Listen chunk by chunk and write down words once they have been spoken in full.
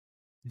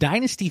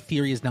Dynasty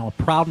Theory is now a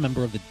proud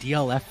member of the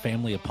DLF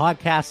family of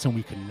podcasts, and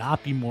we could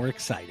not be more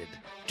excited.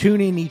 Tune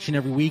in each and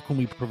every week when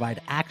we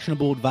provide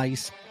actionable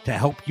advice to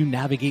help you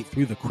navigate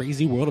through the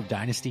crazy world of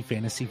Dynasty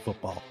Fantasy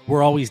Football.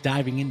 We're always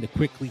diving into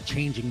quickly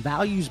changing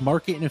values,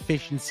 market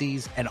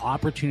inefficiencies, and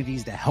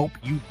opportunities to help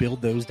you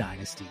build those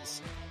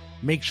dynasties.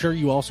 Make sure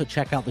you also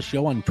check out the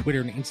show on Twitter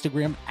and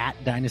Instagram at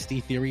Dynasty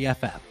Theory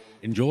FF.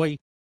 Enjoy.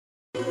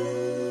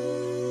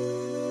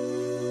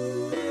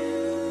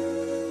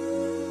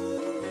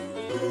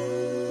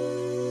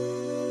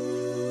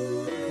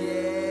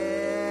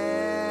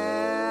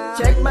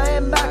 Check my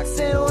inbox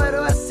and what do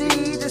I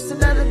see? Just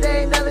another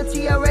day, another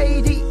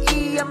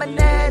TRADE. I'm an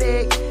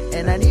addict,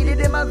 and I need it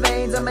in my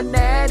veins. I'm an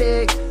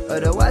addict,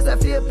 otherwise I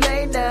feel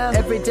plain now.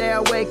 Every day I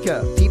wake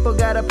up, people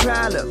got a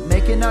problem,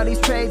 making all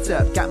these trades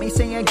up. Got me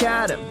singing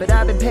got 'em, but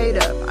I've been paid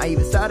up. I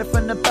even started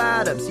from the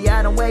bottom, see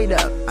I don't wait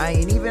up. I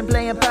ain't even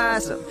playing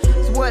possum.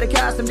 So what it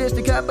cost them, just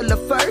a couple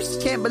of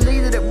firsts. Can't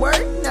believe that it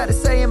worked, not to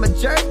say I'm a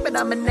jerk, but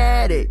I'm an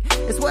addict.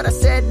 It's what I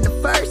said in the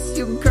first,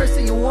 you can curse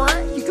if you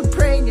want, you can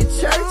pray in your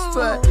church,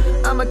 but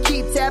I'ma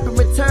keep tapping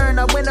return.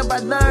 I win up, I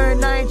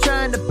learn, I ain't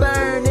trying to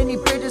burn any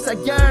bridges. I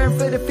yearn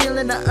for the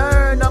feeling I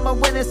earn. All my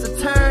winnings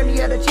a turn,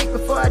 you had to cheat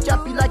before I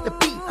drop you like the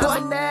beat.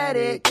 I'm an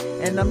addict,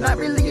 and I'm not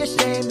really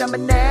ashamed. I'm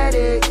an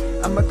addict,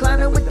 I'm a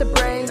climber with the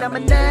brain. I'm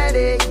an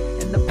addict,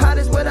 and the pot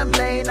is what I'm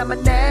laying. I'm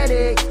an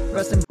addict,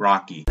 Russ and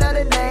Rocky.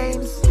 Other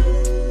names,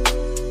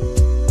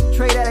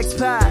 Trade Addicts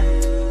Pod.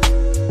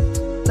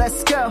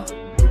 Let's go.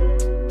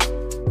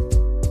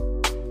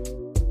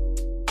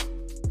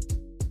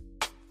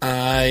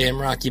 I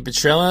am Rocky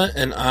Petrella,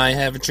 and I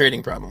have a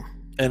trading problem.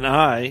 And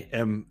I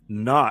am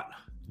not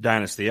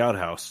Dynasty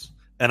Outhouse,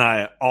 and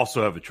I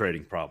also have a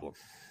trading problem.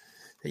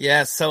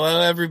 Yes,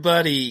 hello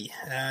everybody.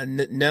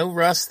 No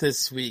Russ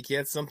this week. He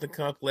had something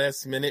come up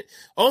last minute.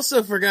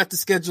 Also forgot to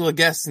schedule a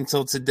guest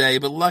until today,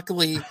 but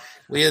luckily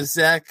we have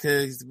Zach,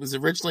 was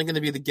originally going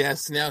to be the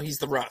guest. Now he's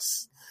the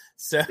Russ.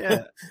 So,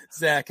 yeah.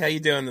 Zach, how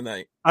you doing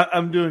tonight?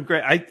 I'm doing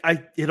great.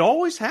 It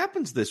always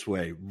happens this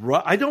way.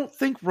 I don't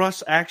think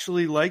Russ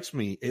actually likes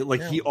me.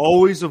 He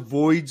always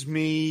avoids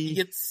me.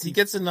 He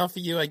gets enough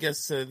of you, I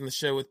guess, in the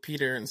show with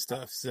Peter and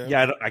stuff. So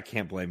yeah, I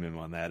can't blame him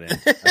on that end.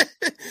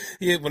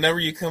 Yeah, whenever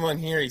you come on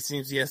here, he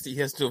seems he has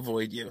to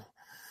avoid you.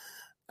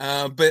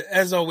 But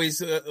as always,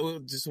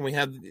 just when we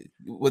have,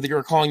 whether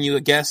you're calling you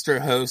a guest or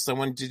a host, I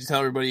wanted you to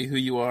tell everybody who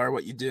you are,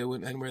 what you do,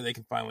 and where they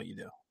can find what you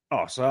do.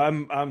 Oh, so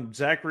I'm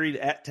Zach Reed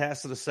at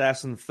Tacit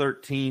Assassin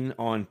 13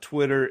 on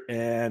Twitter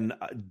and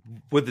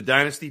with the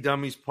Dynasty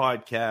Dummies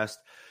podcast,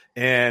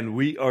 and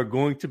we are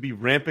going to be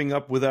ramping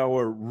up with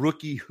our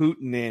rookie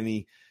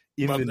hootenanny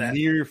in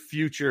near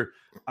future.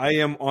 I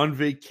am on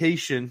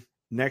vacation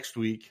next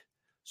week,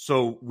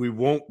 so we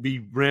won't be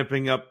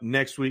ramping up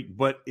next week,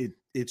 but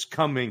it's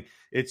coming.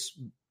 It's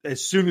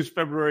as soon as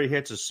February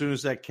hits, as soon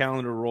as that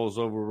calendar rolls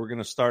over, we're going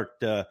to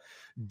start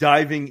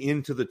diving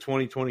into the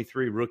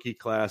 2023 rookie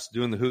class,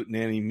 doing the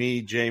hootenanny,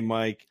 me, J.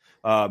 Mike,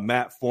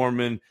 Matt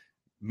Foreman,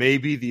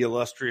 maybe the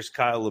illustrious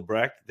Kyle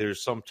Lebrecht.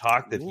 There's some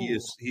talk that he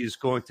is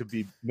going to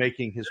be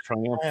making his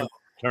triumphant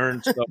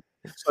return.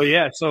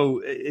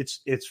 So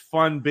it's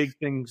fun. Big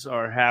things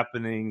are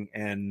happening,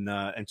 and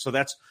so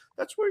that's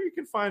where you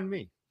can find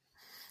me.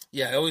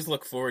 Yeah, I always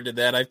look forward to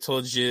that. I've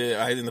told you,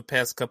 in the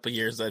past couple of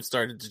years, I've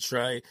started to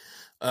try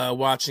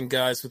watching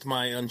guys with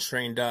my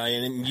untrained eye,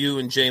 and you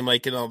and J.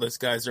 Mike and all those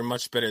guys are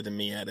much better than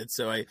me at it.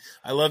 So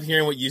I love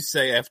hearing what you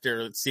say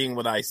after seeing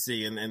what I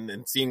see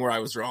and seeing where I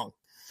was wrong.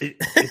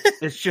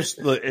 It's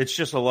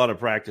just a lot of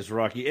practice,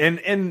 Rocky, and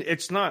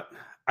it's not.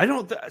 I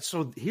don't.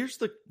 So here's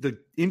the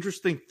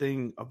interesting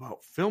thing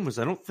about film is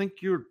I don't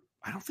think you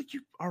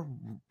are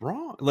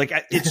wrong. Like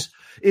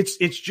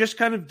it's just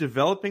kind of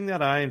developing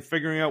that eye and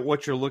figuring out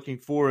what you're looking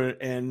for.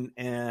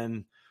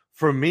 And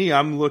for me,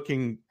 I'm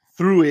looking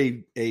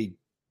through a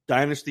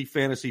Dynasty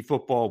Fantasy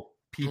Football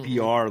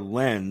PPR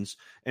lens.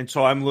 And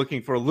so I'm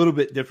looking for a little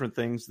bit different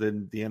things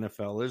than the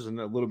NFL is and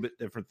a little bit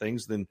different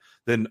things than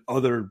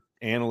other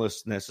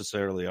analysts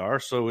necessarily are.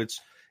 So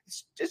it's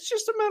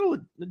just a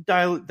matter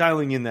of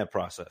dialing in that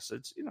process.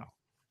 It's,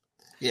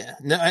 Yeah,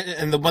 no,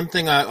 and the one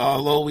thing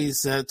I'll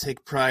always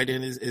take pride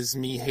in is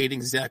me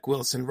hating Zach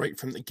Wilson right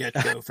from the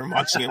get-go from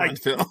watching him on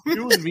film.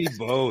 You and me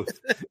both.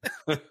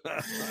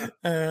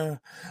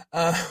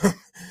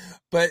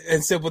 But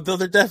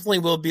there definitely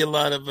will be a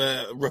lot of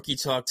rookie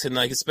talk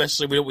tonight,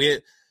 especially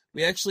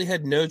we actually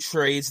had no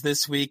trades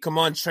this week. Come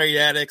on, trade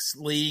addicts,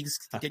 leagues,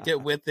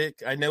 get with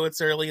it. I know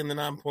it's early in the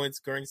non-point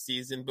scoring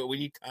season, but we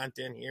need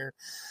content here.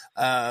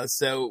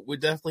 So we're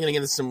definitely going to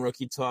get into some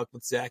rookie talk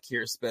with Zach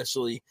here,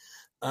 especially.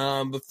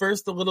 But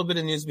first, a little bit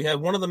of news we have.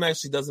 One of them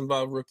actually does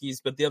involve rookies,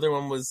 but the other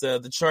one was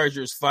the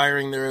Chargers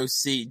firing their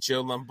OC,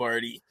 Joe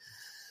Lombardi.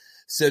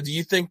 So do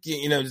you think,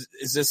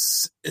 is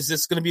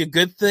this going to be a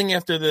good thing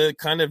after the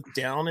kind of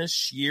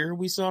downish year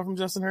we saw from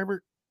Justin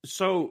Herbert?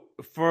 So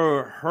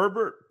for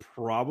Herbert,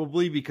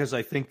 probably, because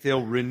I think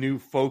they'll renew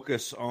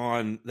focus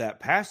on that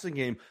passing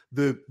game.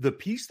 The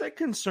piece that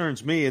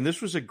concerns me, and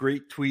this was a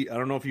great tweet. I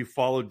don't know if you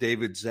follow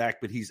David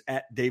Zach, but he's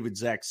at David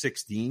Zach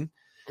 16.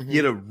 He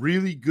had a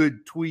really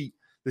good tweet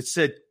that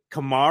said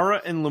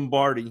Kamara and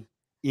Lombardi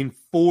in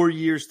 4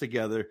 years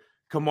together,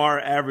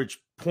 Kamara averaged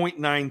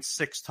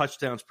 0.96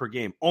 touchdowns per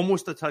game,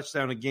 almost a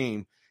touchdown a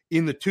game.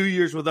 In the 2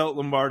 years without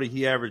Lombardi,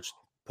 he averaged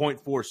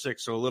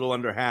 0.46, so a little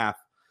under half.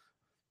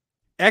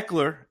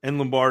 Eckler and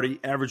Lombardi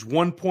averaged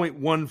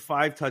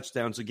 1.15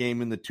 touchdowns a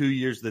game in the 2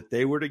 years that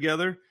they were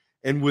together.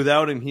 And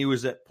without him, he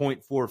was at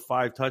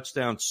 0.45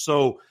 touchdowns.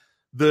 So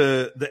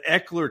the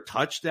Eckler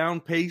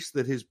touchdown pace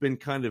that has been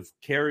kind of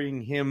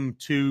carrying him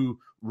to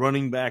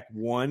running back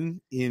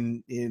one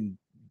in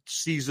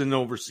season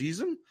over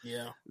season,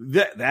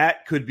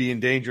 that could be in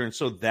danger. And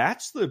so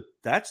that's the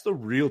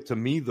real, to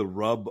me, the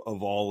rub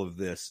of all of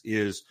this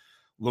is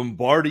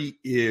Lombardi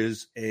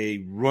is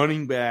a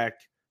running back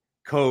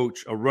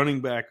coach, a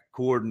running back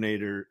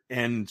coordinator,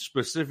 and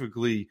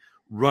specifically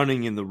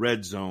running in the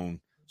red zone,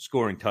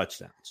 scoring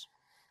touchdowns.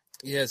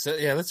 Yes,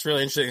 that's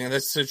really interesting. And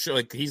that's so true.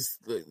 Like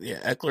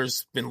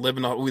Eckler's been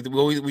living off.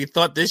 We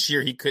thought this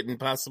year he couldn't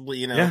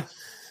possibly,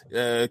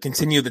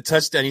 continue the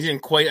touchdown. He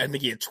didn't quite. I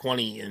think he had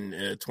 20 in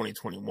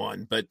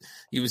 2021, but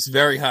he was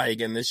very high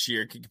again this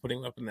year, putting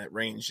him up in that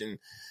range. And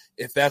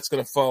if that's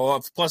going to fall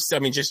off, plus, I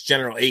mean, just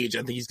general age, I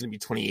think he's going to be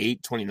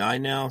 28,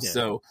 29 now. Yeah.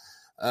 So,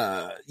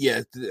 I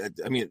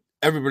mean,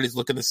 everybody's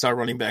looking to start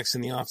running backs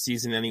in the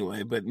offseason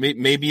anyway, but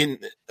maybe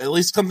at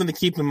least something to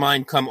keep in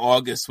mind come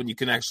August when you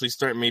can actually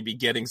start maybe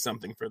getting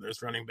something for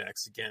those running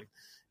backs again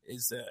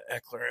is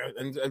Eckler.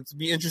 And it'd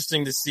be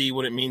interesting to see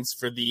what it means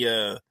for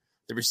the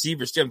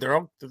receivers. Yeah, they're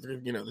all,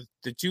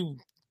 the two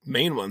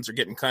main ones are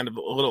getting kind of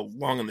a little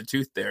long in the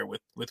tooth there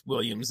with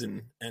Williams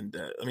and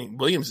I mean,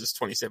 Williams is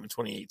 27,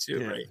 28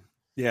 too, right?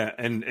 Yeah.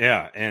 And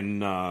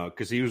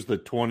because he was the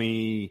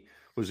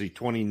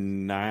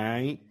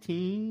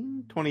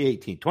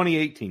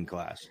 2018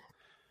 class,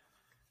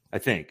 I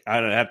think.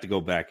 I'd have to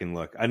go back and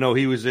look. I know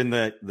he was in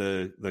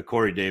the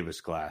Corey Davis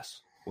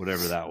class,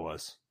 whatever that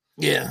was.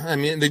 Yeah, I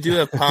mean, they do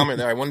have Palmer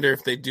there. I wonder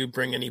if they do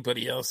bring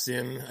anybody else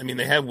in. I mean,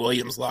 they have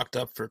Williams locked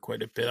up for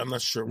quite a bit. I'm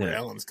not sure where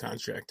Allen's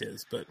contract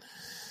is, but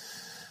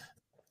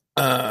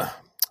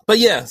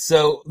yeah.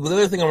 So the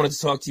other thing I wanted to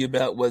talk to you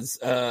about was,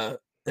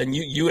 and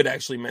you had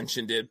actually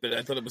mentioned it, but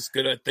I thought it was a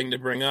good thing to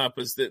bring up,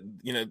 was that,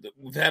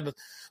 we've had a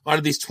lot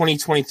of these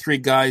 2023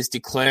 guys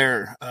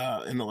declare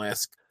in the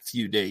last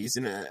few days.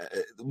 And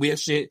we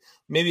actually,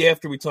 maybe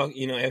after we talk,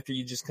 after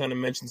you just kind of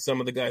mentioned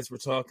some of the guys we're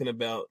talking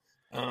about,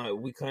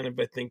 we kind of,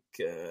 I think,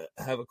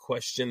 have a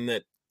question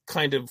that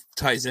kind of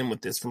ties in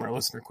with this from our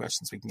listener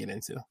questions we can get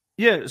into.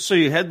 Yeah, so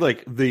you had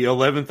like the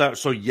 11th hour.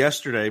 So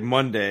yesterday,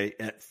 Monday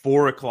at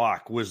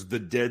 4:00 was the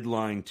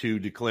deadline to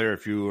declare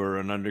if you were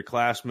an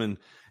underclassman.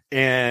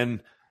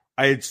 And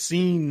I had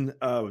seen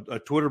a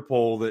Twitter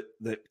poll that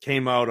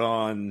came out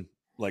on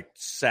like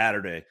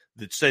Saturday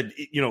that said,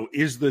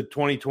 is the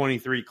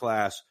 2023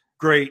 class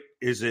great?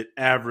 Is it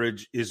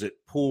average? Is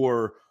it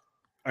poor?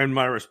 And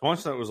my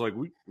response to that was like,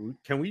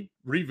 can we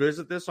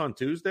revisit this on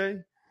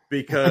Tuesday?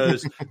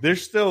 Because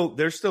there's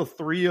still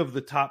 3 of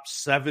the top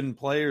 7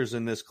 players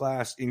in this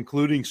class,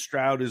 including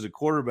Stroud as a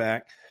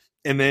quarterback,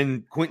 and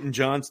then Quentin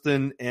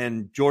Johnston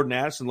and Jordan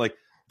Addison. Like,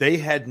 they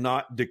had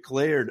not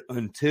declared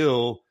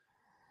until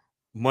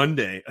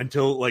Monday,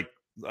 until like,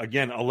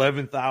 again,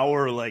 11th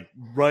hour, like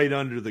right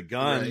under the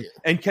gun. Right.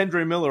 And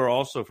Kendre Miller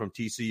also from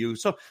TCU.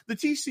 So the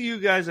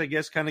TCU guys, I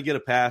guess, kind of get a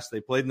pass.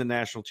 They played in the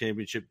national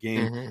championship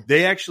game. Mm-hmm.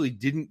 They actually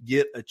didn't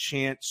get a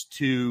chance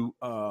to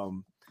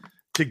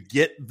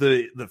get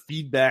the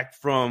feedback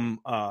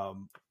from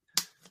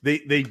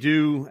they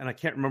do, and I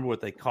can't remember what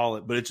they call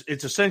it, but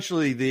it's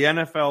essentially the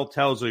NFL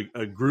tells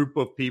a group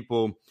of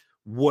people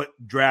what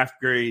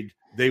draft grade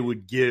they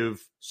would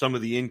give some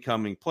of the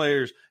incoming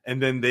players,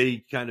 and then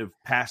they kind of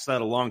pass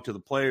that along to the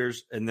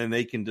players, and then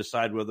they can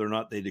decide whether or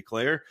not they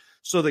declare.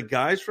 So the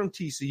guys from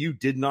TCU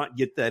did not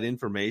get that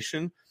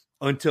information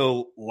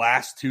until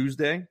last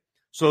Tuesday.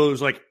 So it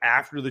was like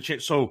after the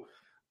change. So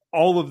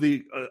all of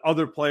the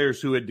other players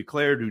who had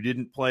declared, who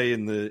didn't play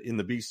in the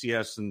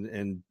BCS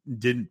and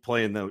didn't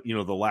play in the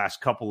the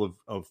last couple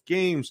of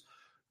games,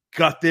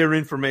 got their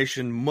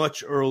information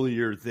much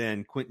earlier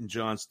than Quentin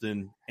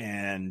Johnston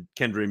and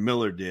Kendre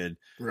Miller did.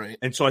 Right.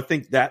 And so I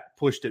think that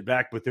pushed it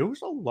back. But there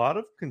was a lot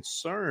of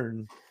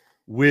concern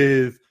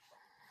with,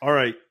 all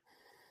right,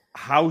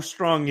 how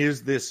strong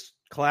is this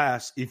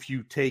class if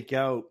you take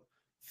out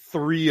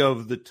 3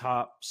 of the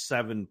top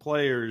 7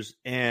 players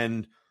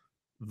and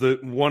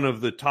one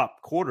of the top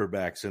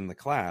quarterbacks in the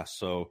class?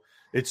 So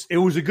it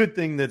was a good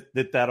thing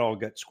that all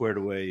got squared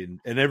away,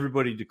 and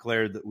everybody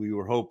declared that we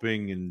were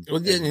hoping, and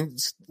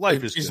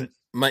life is good.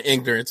 My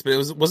ignorance, but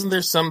wasn't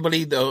there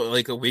somebody though,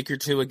 like a week or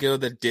two ago,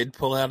 that did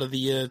pull out of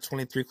the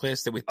 23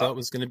 class that we thought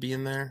was going to be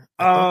in there?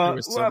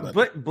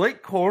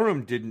 Blake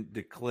Corum didn't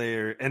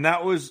declare, and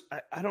that was,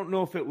 I don't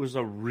know if it was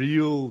a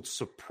real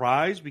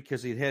surprise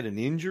because he'd had an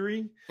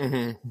injury,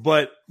 mm-hmm.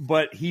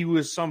 but he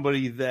was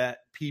somebody that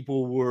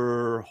people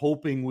were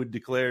hoping would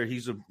declare.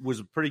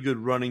 Was a pretty good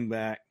running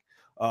back.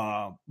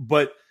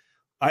 But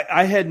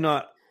I had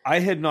not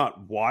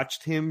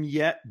watched him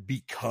yet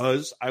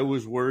because I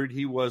was worried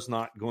he was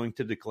not going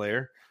to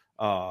declare.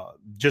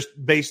 just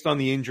based on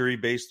the injury,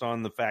 based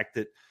on the fact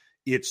that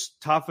it's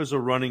tough as a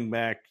running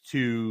back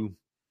to,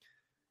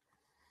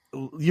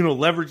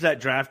 leverage that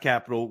draft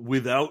capital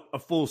without a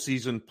full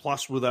season,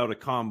 plus without a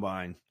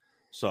combine.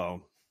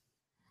 So.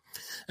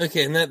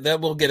 Okay, and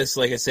that will get us,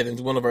 like I said,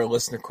 into one of our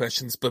listener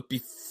questions. But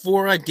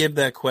before I give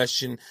that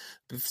question,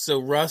 so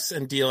Russ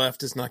and DLF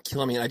does not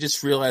kill me, I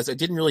just realized I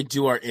didn't really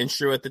do our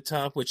intro at the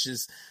top, which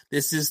is,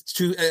 this is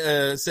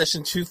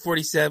session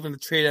 247, the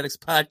Trade Addicts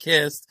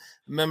Podcast,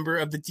 member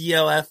of the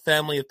DLF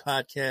family of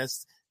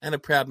podcasts, and a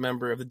proud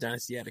member of the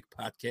Dynasty Addict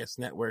Podcast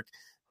Network,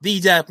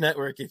 the DAP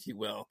Network, if you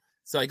will.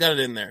 So I got it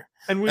in there.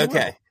 And we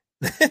will.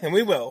 And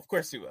we will. Of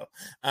course we will.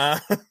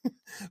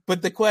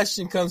 But the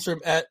question comes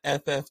from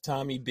 @FF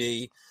Tommy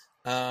B.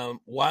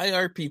 Why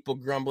are people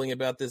grumbling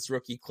about this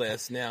rookie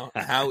class now?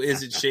 How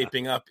is it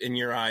shaping up in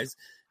your eyes?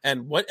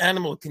 And what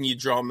animal can you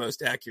draw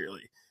most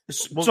accurately?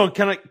 So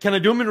can I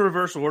do them in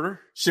reverse order?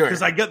 Sure.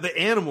 Because I got the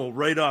animal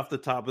right off the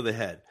top of the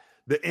head.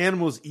 The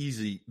animal's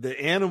easy. The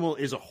animal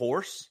is a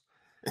horse.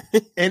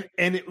 and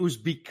it was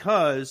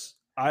because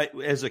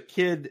as a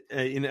kid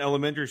in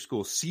elementary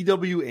school,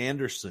 C.W.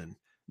 Anderson,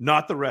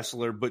 not the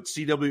wrestler, but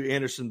C.W.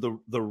 Anderson,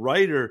 the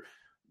writer,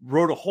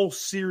 wrote a whole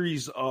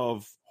series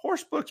of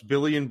horse books,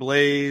 Billy and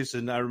Blaze,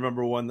 and I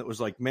remember one that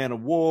was like Man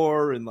of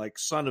War and like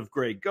Son of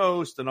Grey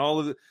Ghost and all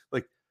of it.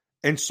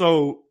 And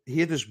so he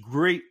had this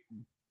great,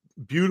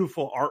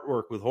 beautiful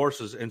artwork with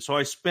horses. And so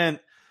I spent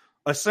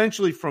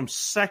essentially from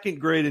second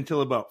grade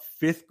until about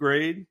fifth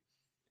grade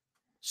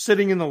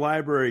sitting in the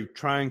library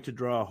trying to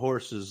draw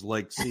horses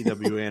like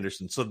C.W.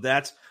 Anderson. So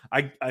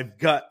I've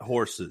got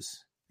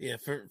horses. Yeah,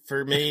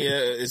 for me,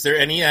 is there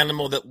any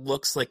animal that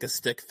looks like a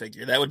stick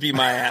figure? That would be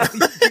my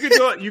animal.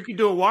 You could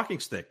do a walking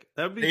stick.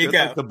 That would be good. Go.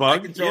 Like the bug.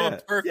 I can draw a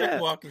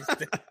perfect walking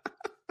stick.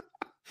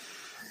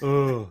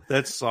 Oh,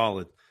 that's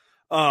solid.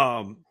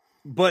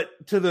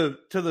 But to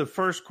the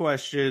first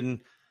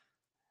question,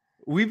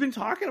 we've been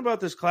talking about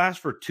this class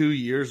for 2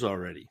 years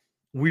already.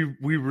 We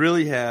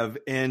really have,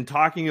 and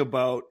talking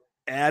about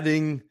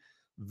adding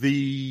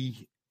the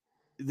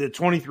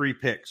 23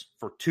 picks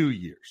for 2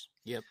 years.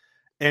 Yep.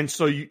 And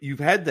so you've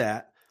had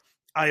that.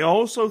 I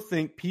also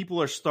think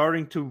people are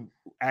starting to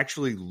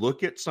actually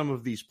look at some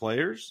of these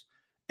players,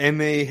 and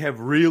they have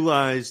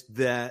realized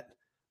that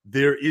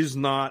there is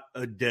not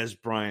a Des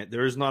Bryant,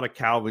 there is not a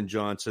Calvin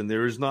Johnson,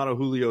 there is not a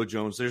Julio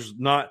Jones, there's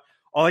not.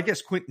 Oh, I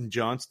guess Quentin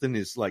Johnston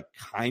is like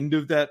kind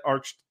of that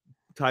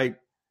archetype,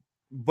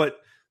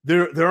 but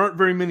there aren't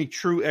very many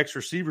true X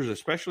receivers,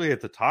 especially at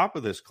the top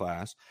of this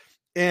class,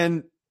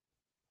 and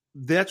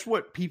that's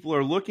what people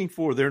are looking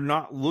for. They're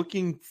not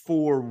looking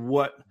for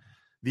what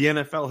the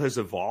NFL has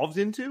evolved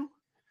into,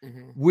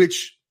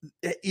 which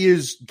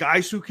is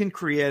guys who can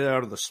create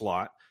out of the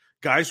slot,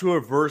 guys who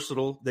are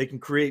versatile. They can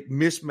create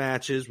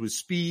mismatches with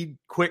speed,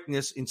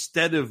 quickness,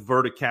 instead of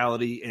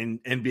verticality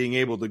and being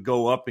able to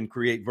go up and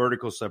create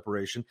vertical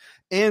separation.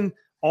 And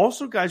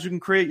also guys who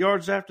can create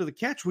yards after the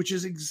catch, which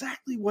is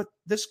exactly what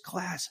this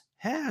class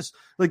has.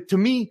 Like, to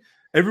me,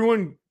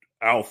 everyone,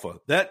 alpha,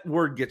 that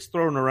word gets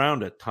thrown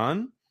around a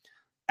ton.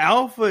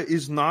 Alpha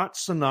is not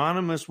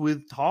synonymous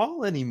with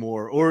tall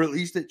anymore, or at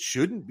least it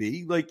shouldn't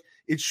be. Like,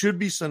 it should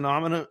be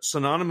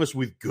synonymous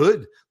with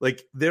good.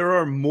 Like, there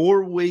are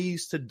more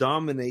ways to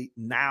dominate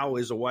now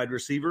as a wide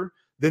receiver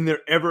than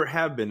there ever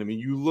have been. I mean,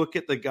 you look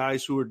at the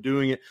guys who are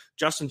doing it.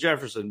 Justin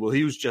Jefferson, well,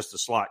 he was just a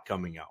slot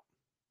coming out.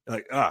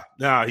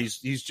 Like,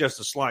 he's just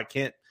a slot.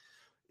 Can't,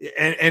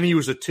 and he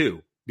was a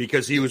 2.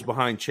 Because he was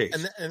behind Chase.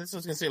 And that's what I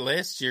was going to say.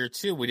 Last year,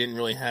 too, we didn't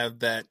really have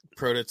that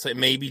prototype.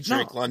 Maybe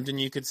Drake London,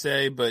 you could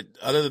say. But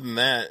other than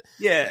that,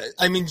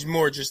 I mean,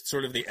 more just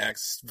sort of the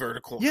X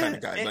vertical kind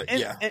of guy.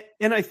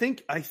 And I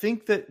think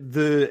that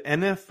the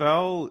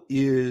NFL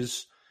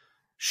is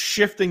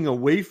shifting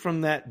away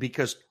from that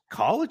because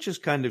college has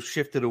kind of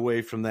shifted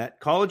away from that.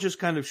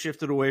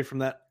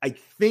 I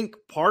think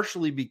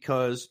partially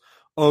because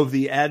of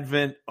the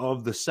advent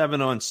of the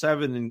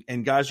 7-on-7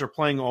 and guys are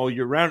playing all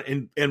year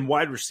round and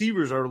wide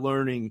receivers are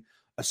learning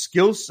a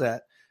skill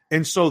set.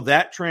 And so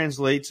that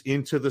translates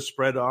into the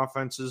spread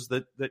offenses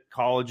that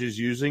college is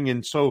using.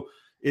 And so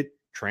it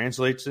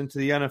translates into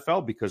the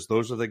NFL because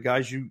those are the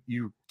guys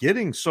you're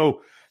getting.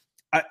 So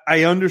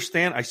I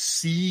understand. I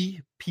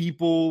see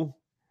people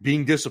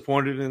being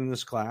disappointed in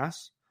this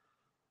class.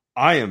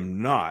 I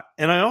am not.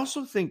 And I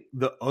also think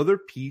the other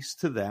piece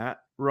to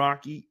that,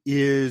 Rocky,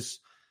 is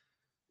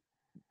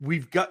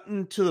we've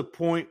gotten to the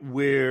point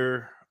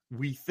where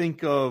we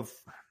think of,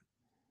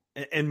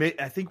 and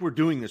I think we're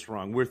doing this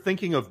wrong. We're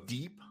thinking of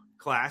deep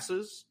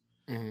classes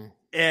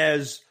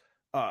as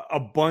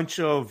a bunch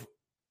of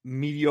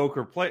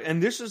mediocre play.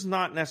 And this is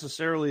not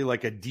necessarily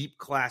like a deep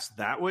class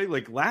that way.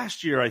 Like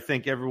last year, I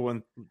think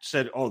everyone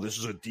said, oh, this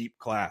is a deep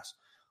class.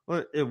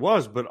 Well, it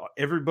was, but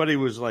everybody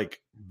was like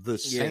the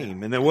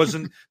same. And there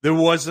wasn't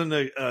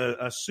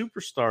a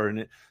superstar in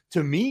it.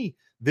 To me,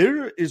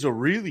 there is a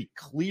really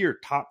clear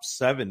top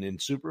 7 in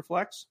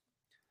Superflex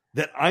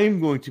that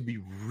I'm going to be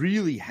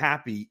really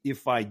happy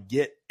if I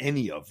get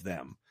any of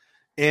them.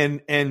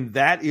 And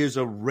that is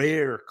a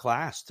rare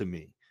class to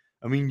me.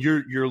 I mean,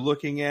 you're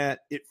looking at,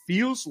 it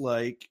feels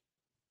like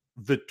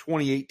the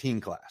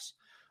 2018 class.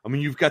 I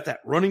mean, you've got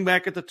that running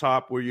back at the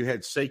top where you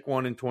had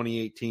Saquon in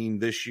 2018.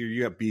 This year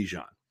you have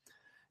Bijan.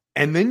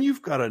 And then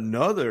you've got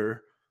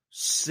another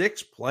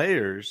 6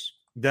 players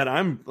that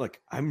I'm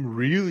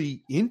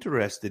really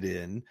interested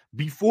in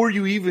before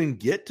you even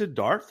get to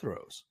dart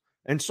throws.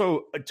 And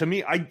so to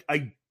me,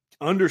 I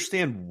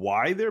understand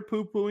why they're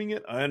poo-pooing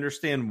it. I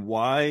understand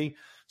why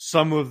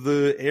some of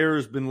the air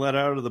has been let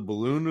out of the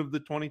balloon of the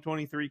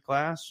 2023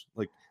 class.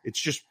 Like,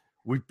 it's just,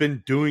 we've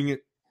been doing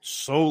it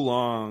so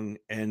long,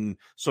 and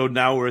so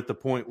now we're at the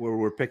point where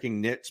we're picking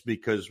nits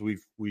because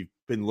we've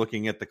been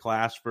looking at the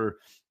class for,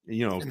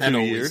 you know, and that 2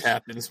 always years.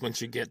 happens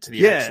once you get to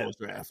the actual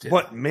draft.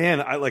 But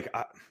man,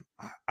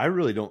 I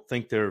really don't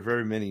think there are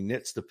very many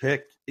nits to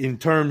pick in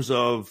terms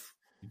of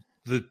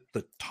the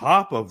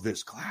top of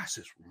this class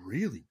is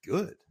really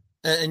good.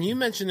 And you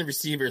mentioned the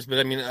receivers, but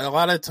I mean, a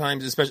lot of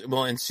times, especially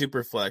in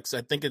Superflex,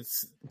 I think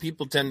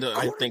people tend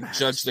to,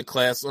 judge the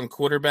class on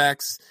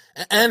quarterbacks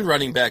and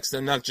running backs. They're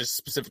not just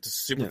specific to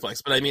Superflex,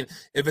 yeah. But I mean,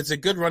 if it's a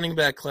good running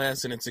back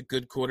class and it's a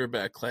good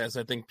quarterback class,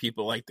 I think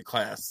people like the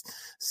class.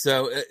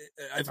 So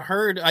I've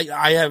heard,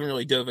 I haven't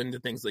really dove into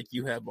things like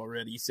you have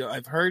already. So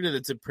I've heard that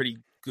it's a pretty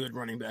good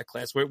running back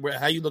class. How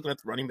are you looking at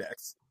the running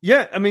backs?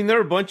 Yeah, I mean, there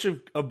are a bunch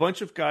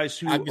of guys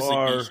who obviously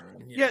are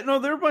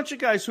Bijan, there are a bunch of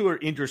guys who are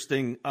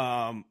interesting.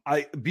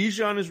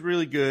 Bijan is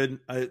really good.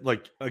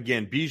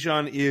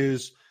 Bijan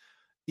is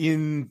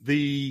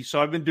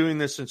so I've been doing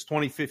this since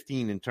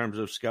 2015 in terms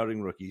of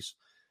scouting rookies.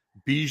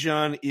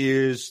 Bijan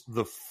is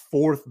the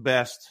 4th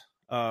best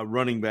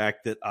running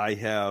back that I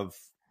have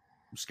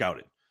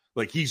scouted.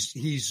 Like,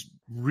 he's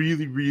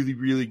really, really,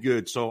 really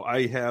good. So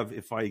I have,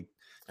 I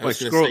was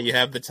going to say, you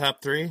have the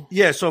top 3?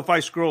 Yeah, so if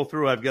I scroll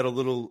through, I've got a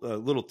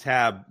little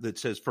tab that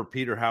says for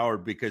Peter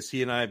Howard, because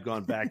he and I have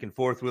gone back and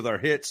forth with our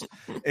hits.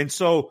 And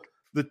so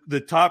the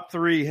top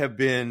 3 have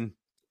been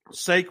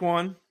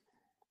Saquon,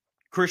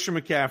 Christian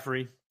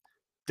McCaffrey,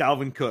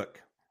 Dalvin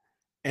Cook.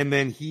 And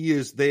then he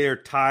is there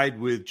tied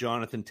with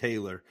Jonathan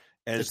Taylor.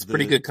 It's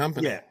pretty good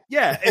company.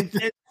 Yeah. And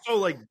so,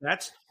 like,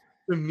 that's,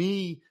 to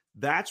me,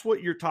 that's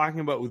what you're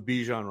talking about with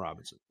Bijan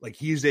Robinson. Like,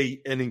 he's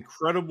an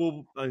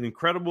incredible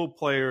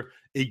player,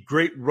 a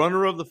great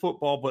runner of the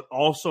football, but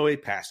also a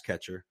pass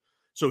catcher.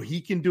 So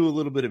he can do a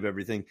little bit of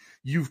everything.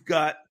 You've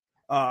got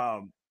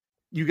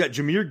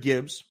Jahmyr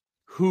Gibbs,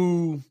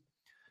 who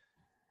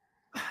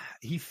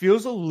he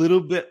feels a little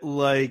bit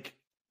like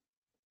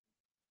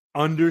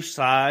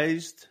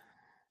undersized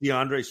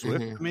DeAndre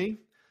Swift to me.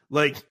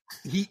 Like,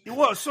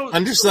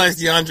 undersized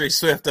DeAndre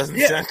Swift doesn't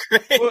sound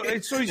great. Well,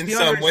 so he's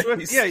DeAndre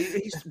Swift. Yeah,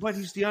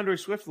 he's DeAndre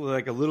Swift with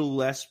like a little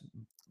less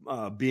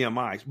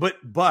BMI.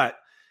 But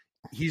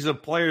he's a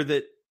player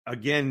that,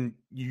 again,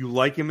 you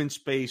like him in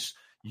space.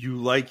 You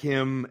like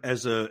him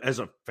as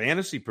a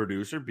fantasy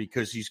producer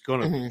because he's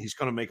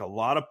gonna make a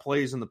lot of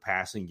plays in the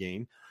passing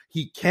game.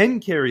 He can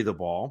carry the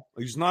ball.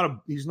 He's not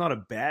a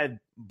bad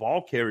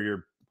ball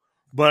carrier.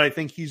 But I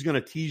think he's going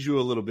to tease you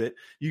a little bit.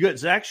 You got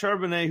Zach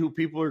Charbonnet, who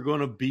people are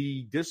going to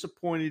be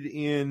disappointed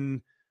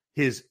in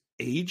his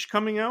age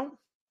coming out.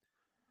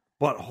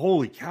 But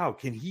holy cow,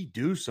 can he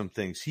do some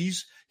things?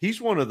 He's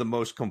one of the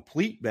most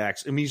complete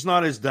backs. I mean, he's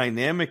not as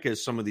dynamic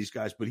as some of these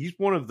guys, but he's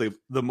one of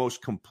the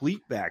most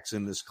complete backs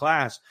in this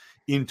class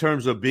in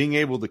terms of being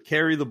able to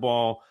carry the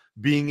ball,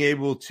 being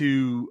able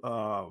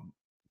to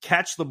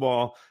catch the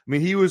ball. I mean,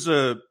 he was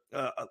in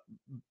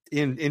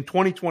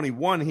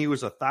 2021, he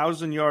was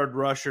 1,000-yard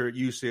rusher at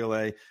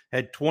UCLA,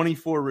 had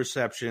 24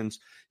 receptions.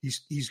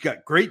 He's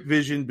got great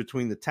vision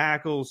between the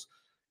tackles,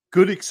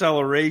 good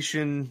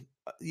acceleration.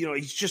 You know,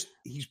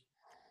 he's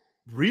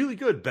really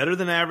good, better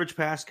than average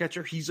pass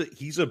catcher. He's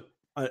a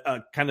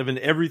kind of an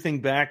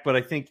everything back, but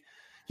I think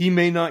he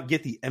may not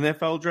get the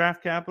NFL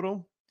draft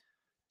capital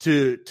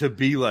to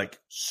be like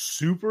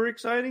super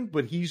exciting,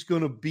 but he's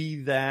going to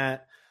be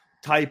that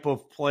type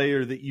of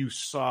player that you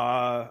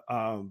saw.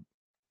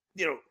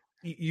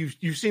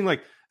 You've seen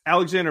like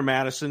Alexander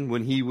Madison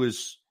when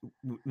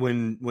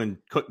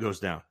Cook goes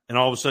down, and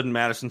all of a sudden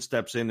Madison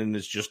steps in and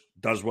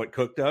does what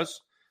Cook does.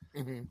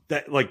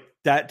 Mm-hmm.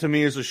 That to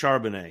me is a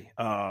Charbonnet.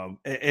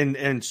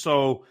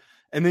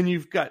 And then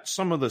you've got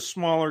some of the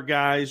smaller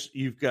guys.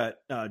 You've got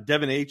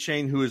Devin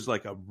Achane, who is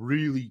like a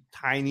really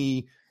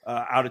tiny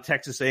out of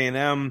Texas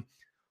A&M,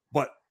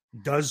 but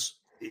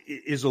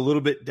is a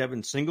little bit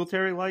Devin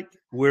Singletary like,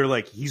 where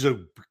like he's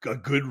a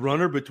good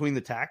runner between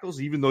the tackles,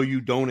 even though you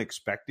don't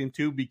expect him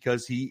to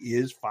because he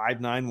is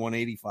 5'9",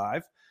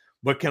 185,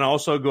 but can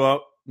also go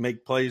out,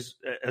 make plays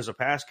as a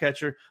pass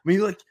catcher. I mean,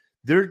 like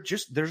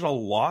there's a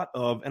lot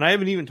of, and I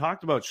haven't even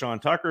talked about Sean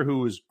Tucker, who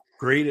was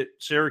great at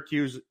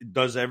Syracuse,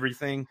 does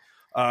everything.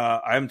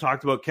 I haven't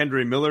talked about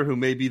Kendre Miller, who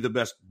may be the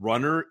best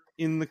runner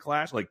in the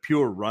class, like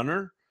pure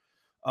runner,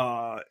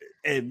 but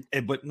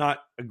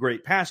not a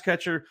great pass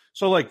catcher.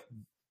 So like,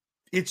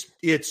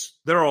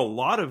 there are a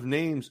lot of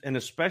names, and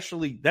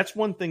especially that's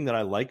one thing that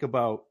I like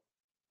about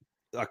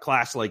a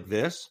class like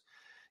this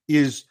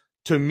is,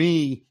 to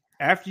me,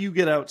 after you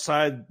get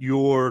outside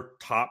your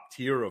top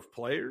tier of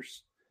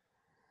players,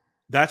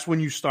 that's when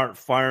you start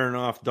firing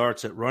off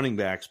darts at running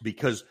backs,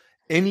 because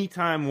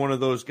anytime one of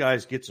those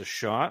guys gets a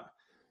shot,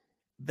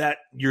 that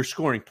you're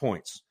scoring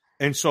points.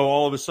 And so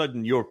all of a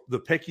sudden the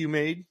pick you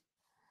made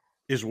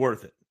is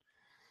worth it.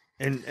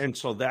 And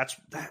so that's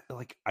that,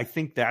 like, I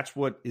think that's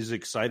what is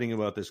exciting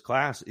about this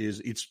class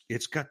is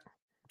it's got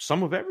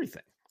some of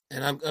everything.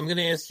 And I'm going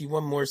to ask you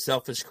one more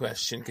selfish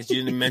question because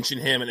you didn't mention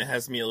him, and it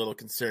has me a little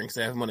concerned because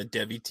I have him on a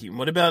Devi team.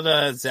 What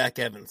about Zach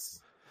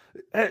Evans?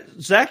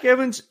 Zach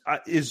Evans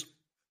is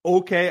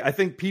okay. I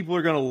think people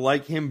are going to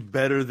like him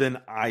better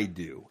than I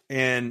do.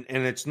 And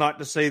it's not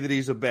to say that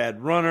he's a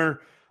bad runner.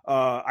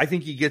 I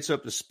think he gets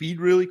up to speed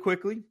really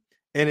quickly,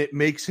 and it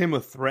makes him a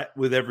threat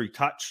with every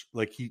touch.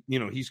 Like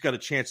he's got a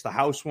chance to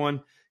house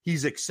one.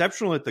 He's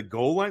exceptional at the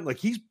goal line. Like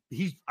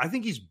I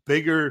think he's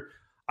bigger.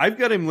 I've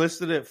got him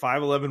listed at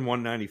 5'11",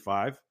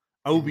 195.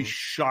 I will be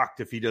shocked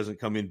if he doesn't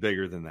come in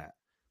bigger than that.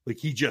 Like,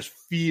 he just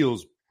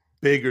feels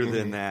bigger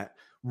than that.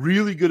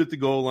 Really good at the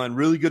goal line,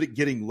 really good at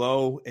getting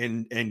low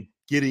and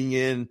getting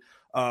in.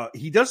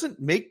 He doesn't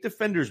make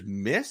defenders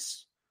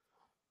miss,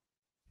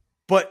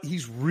 but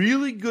he's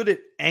really good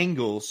at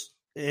angles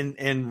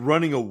and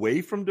running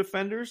away from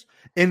defenders.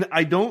 And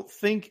I don't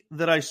think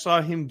that I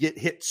saw him get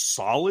hit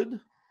solid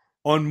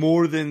on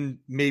more than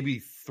maybe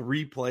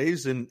 3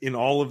 plays in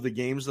all of the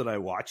games that I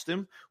watched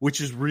him, which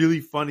is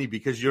really funny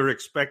because you're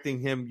expecting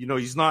him,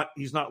 he's not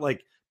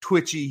like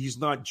twitchy, he's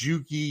not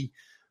jukey,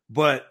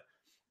 but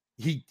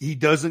he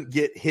doesn't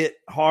get hit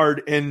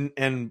hard.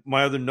 And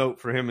my other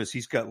note for him is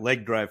he's got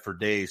leg drive for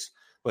days.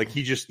 Like,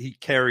 he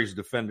carries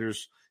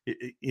defenders,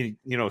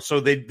 so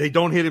they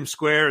don't hit him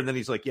square. And then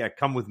he's like, yeah,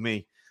 come with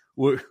me.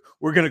 We're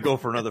going to go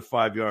for another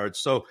 5 yards.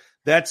 So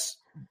that's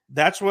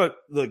what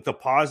the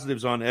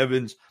positives on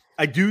Evans.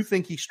 I do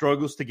think he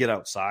struggles to get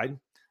outside.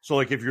 So,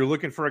 like, if you're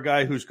looking for a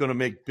guy who's going to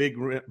make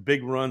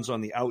big runs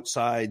on the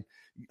outside,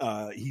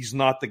 he's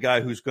not the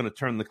guy who's going to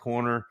turn the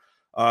corner.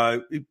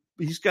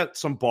 He's got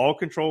some ball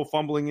control,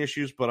 fumbling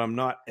issues, but I'm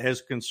not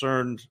as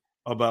concerned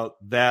about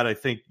that. I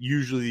think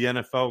usually the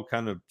NFL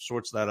kind of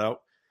sorts that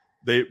out.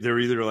 They're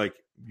either like,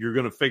 you're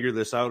going to figure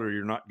this out or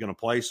you're not going to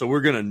play. So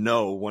we're going to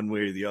know one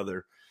way or the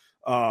other.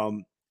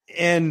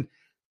 And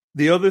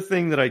the other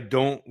thing that I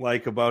don't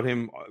like about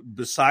him,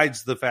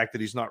 besides the fact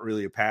that he's not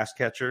really a pass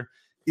catcher,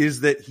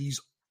 is that he's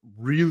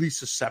really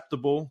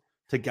susceptible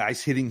to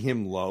guys hitting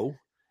him low.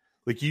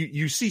 Like,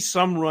 you see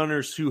some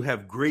runners who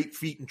have great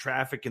feet in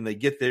traffic and they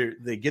get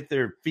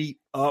their feet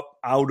up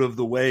out of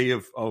the way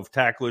of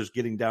tacklers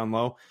getting down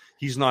low.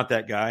 He's not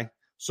that guy.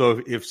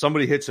 So if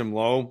somebody hits him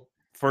low,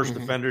 first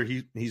defender,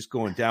 he's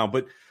going down.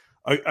 But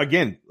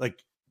again, like,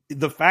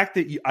 the fact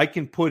that I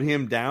can put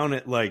him down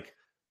at like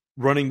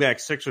running back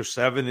 6 or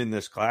 7 in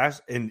this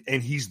class, and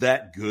he's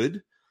that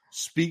good,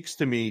 speaks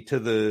to me to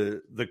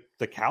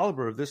the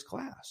caliber of this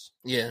class.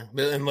 Yeah,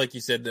 and like you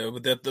said, though,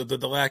 with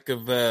the lack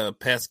of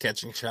pass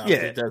catching chops,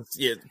 it does,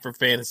 for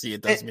fantasy,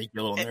 it does make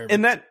you a little nervous.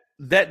 And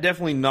that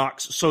definitely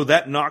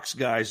knocks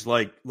guys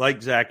like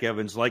Zach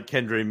Evans, like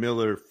Kendre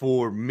Miller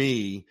for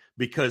me,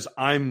 because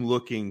I'm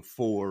looking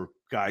for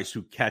guys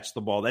who catch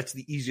the ball. That's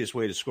the easiest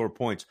way to score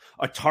points.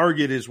 A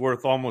target is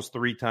worth almost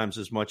 3 times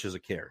as much as a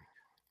carry.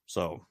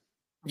 So.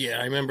 Yeah,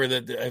 I remember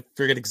that. I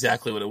forget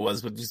exactly what it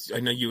was, but I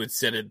know you had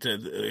said it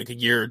like a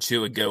year or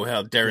two ago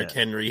how Derrick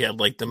Henry had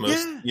like the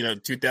most,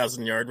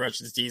 2,000-yard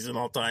rushing season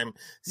all time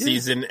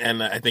season,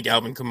 and I think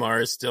Alvin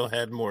Kamara still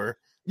had more.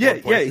 He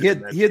had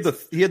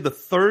the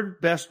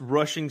third best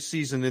rushing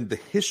season in the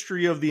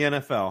history of the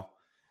NFL,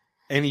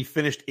 and he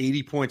finished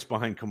 80 points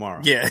behind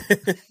Kamara. Yeah,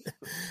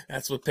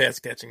 that's what pass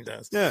catching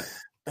does. Yeah.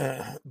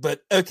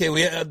 But okay,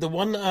 we the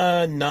one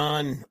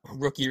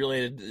non-rookie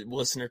related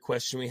listener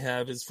question we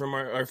have is from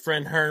our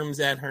friend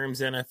Herms at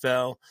Herms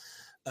NFL.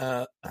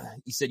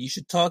 He said you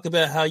should talk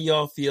about how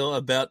y'all feel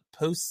about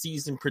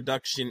postseason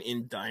production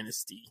in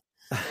Dynasty.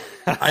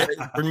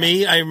 For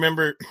me, I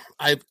remember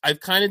I've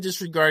kind of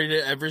disregarded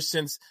it ever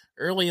since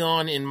early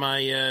on in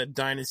my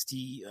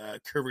Dynasty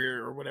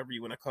career, or whatever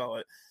you want to call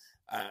it.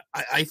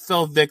 I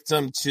fell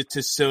victim to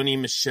Sony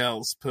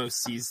Michel's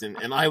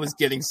postseason, and I was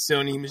getting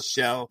Sony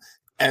Michel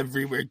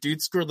everywhere.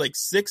 Dude scored like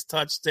 6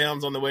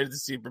 touchdowns on the way to the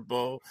Super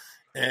Bowl,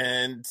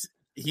 and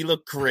he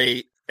looked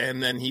great,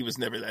 and then he was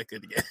never that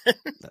good again.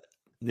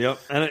 Yep.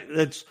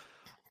 And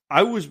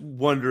I was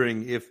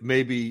wondering if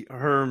maybe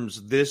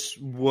Herms, this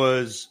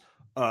was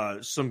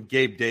some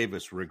Gabe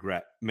Davis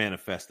regret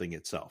manifesting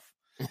itself,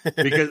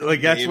 because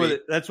like that's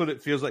what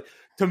it feels like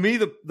to me.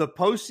 The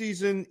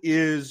postseason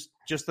is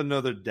just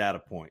another data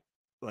point.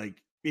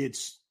 Like,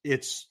 it's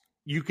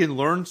you can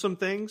learn some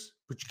things,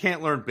 but you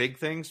can't learn big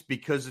things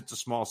because it's a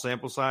small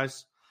sample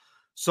size.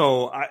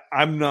 So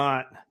I'm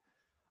not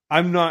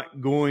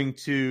going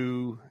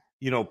to,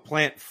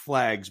 plant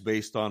flags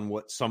based on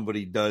what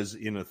somebody does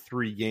in a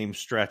 3-game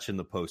stretch in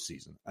the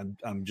postseason.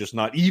 I'm just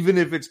not, even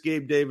if it's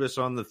Gabe Davis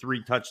on the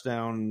 3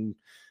 touchdown,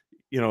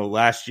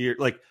 last year.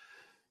 Like,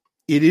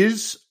 it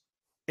is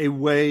a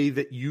way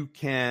that you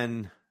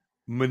can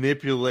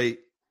manipulate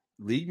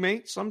league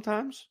mates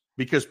sometimes,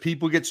 because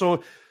people get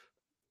so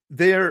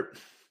they're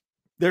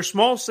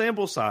small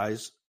sample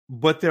size,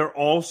 but they're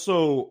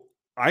also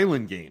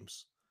island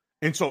games.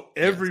 And so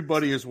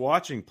everybody is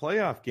watching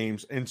playoff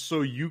games. And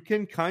so you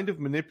can kind of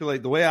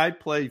manipulate. The way I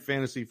play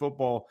fantasy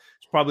football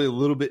is probably a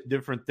little bit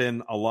different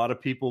than a lot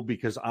of people,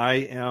 because I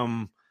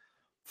am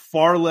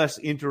far less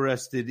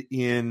interested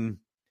in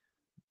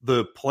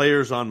the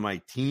players on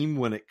my team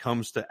when it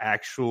comes to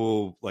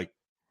actual, like,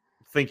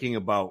 thinking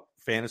about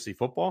fantasy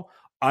football.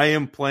 I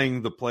am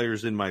playing the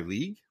players in my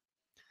league.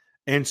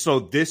 And so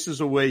this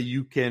is a way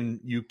you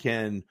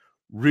can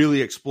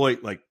really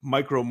exploit, like,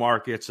 micro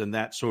markets and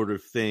that sort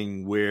of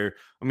thing, where,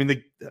 I mean,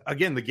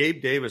 the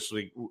Gabe Davis,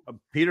 like,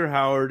 Peter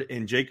Howard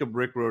and Jacob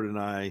Rickroad and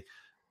I,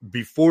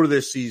 before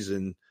this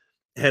season,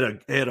 had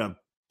a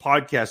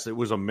podcast that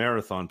was a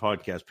marathon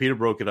podcast. Peter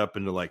broke it up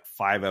into like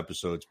 5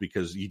 episodes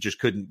because he just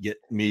couldn't get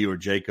me or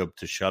Jacob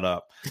to shut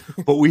up.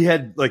 But we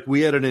had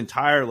an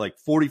entire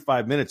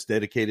 45 minutes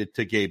dedicated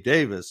to Gabe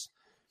Davis.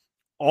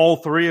 All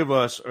 3 of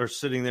us are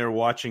sitting there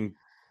watching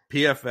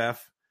PFF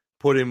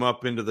put him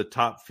up into the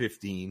top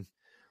 15,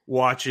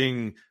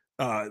 watching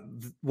the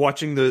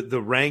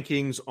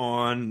rankings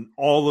on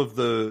all of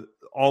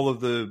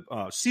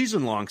the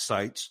season long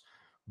sites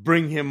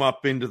bring him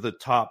up into the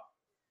top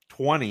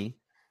 20,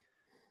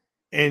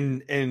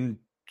 and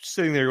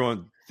sitting there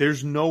going,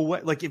 there's no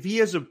way, like, if he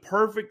has a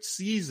perfect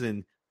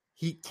season,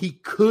 he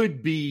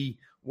could be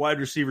wide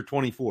receiver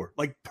 24,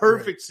 like,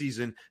 perfect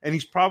season, and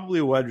he's probably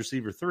a wide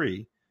receiver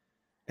 3.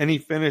 And he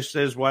finished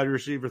as wide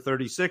receiver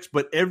 36,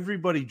 but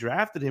everybody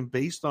drafted him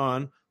based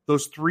on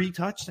those 3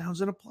 touchdowns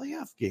in a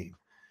playoff game.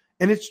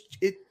 And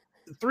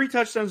 3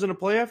 touchdowns in a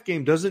playoff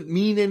game doesn't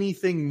mean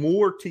anything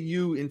more to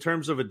you in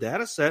terms of a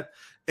data set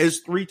as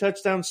 3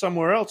 touchdowns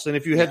somewhere else. And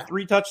if you had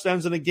 3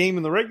 touchdowns in a game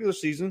in the regular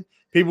season,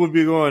 people would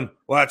be going,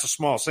 well, that's a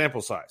small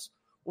sample size.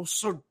 Well,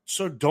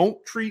 so don't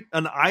treat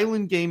an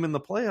island game in the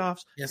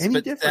playoffs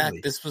any differently.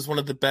 Zach, this was one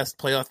of the best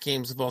playoff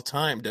games of all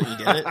time. Don't you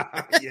get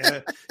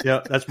it?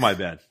 yeah, that's my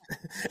bad.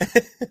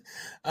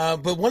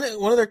 But one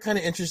other kind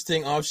of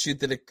interesting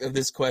offshoot of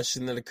this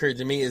question that occurred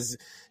to me is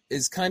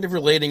kind of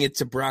relating it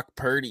to Brock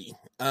Purdy,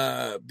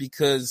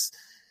 because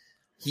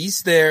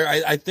he's there.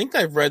 I think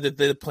I've read that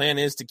the plan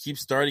is to keep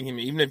starting him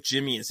even if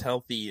Jimmy is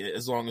healthy,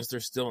 as long as they're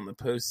still in the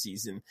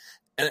postseason.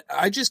 And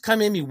I just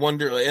kind of made me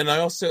wonder, and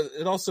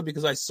it also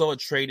because I saw a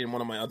trade in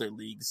one of my other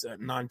leagues,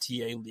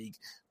 non-TA league,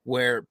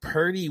 where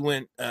Purdy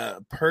went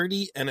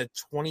Purdy and a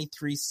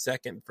 23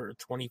 second for a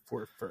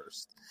 24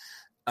 first.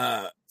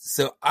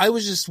 So I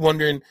was just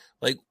wondering,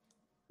 like,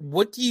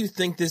 what do you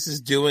think this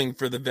is doing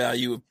for the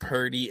value of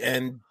Purdy?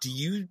 And do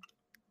you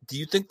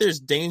think there's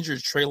danger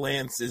Trey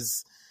Lance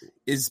is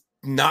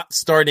not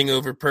starting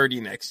over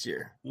Purdy next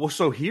year? Well,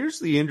 so here's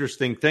the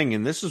interesting thing,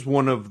 and this is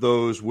one of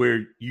those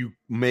where you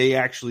may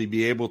actually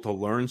be able to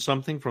learn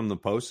something from the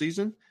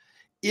postseason.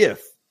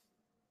 If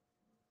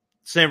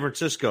San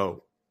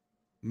Francisco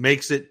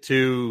makes it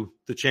to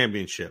the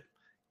championship,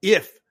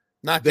 if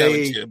not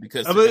going to,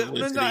 because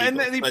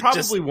they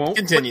probably won't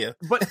continue.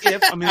 But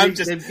if, I mean,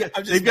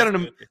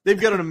 they've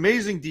got an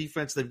amazing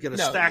defense, they've got a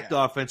stacked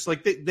offense,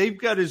 like they've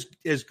got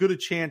as good a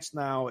chance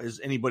now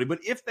as anybody. But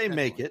if they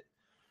make it,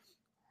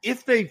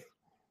 if they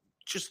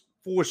just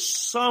for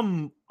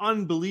some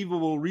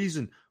unbelievable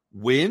reason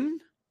win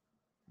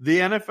the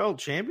NFL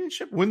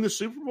championship, win the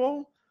Super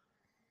Bowl,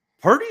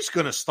 Purdy's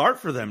going to start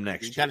for them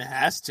next year. He kind of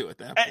has to at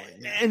that point.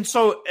 Yeah. And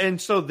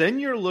so then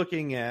you're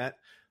looking at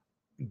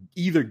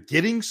either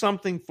getting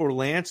something for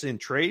Lance in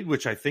trade,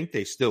 which I think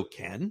they still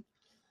can,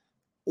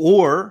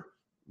 or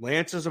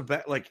Lance is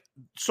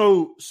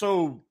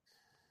so.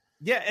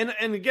 Yeah,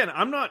 and again,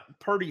 I'm not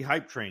Purdy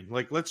hype train.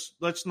 Like, let's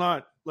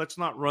not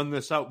run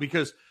this out,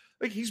 because,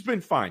 like, he's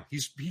been fine.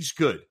 He's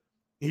good.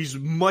 He's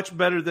much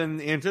better than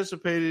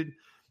anticipated.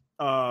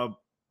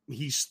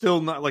 He's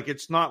still not, like,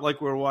 it's not like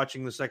we're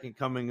watching the second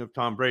coming of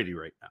Tom Brady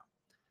right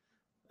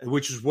now,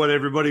 which is what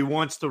everybody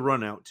wants to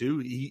run out to.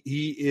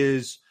 He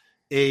is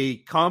a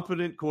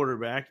competent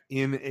quarterback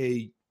in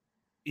a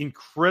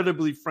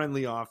incredibly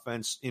friendly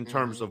offense in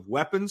terms of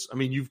weapons. I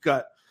mean, you've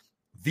got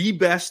the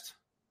best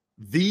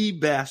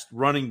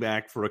running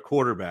back for a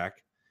quarterback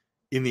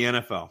in the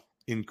NFL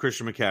in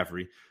Christian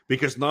McCaffrey,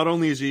 because not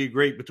only is he a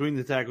great between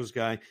the tackles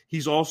guy,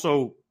 he's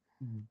also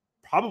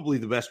probably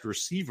the best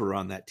receiver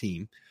on that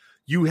team.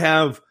 You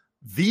have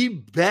the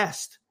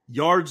best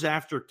yards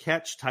after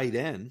catch tight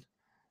end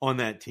on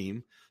that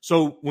team.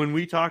 So when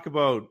we talk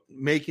about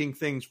making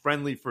things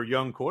friendly for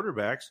young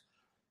quarterbacks,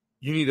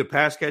 you need a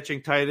pass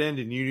catching tight end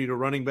and you need a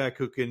running back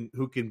who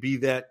can be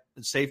that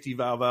safety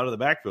valve out of the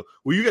backfield.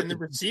 Well, you got the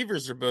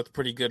receivers are both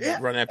pretty good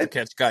run after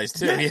catch guys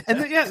too. And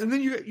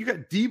then you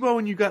got Debo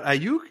and you got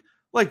Ayuk.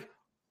 Like,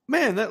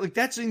 man,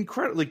 that's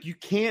incredible. Like, you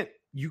can't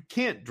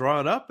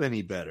draw it up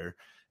any better.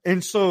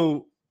 And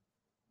so,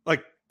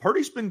 like,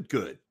 Purdy's been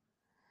good,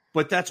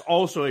 but that's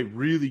also a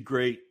really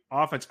great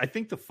offense. I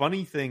think the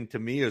funny thing to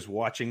me is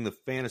watching the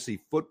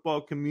fantasy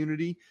football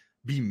community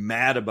be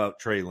mad about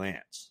Trey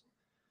Lance.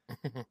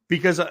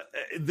 Because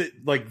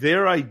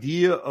their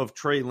idea of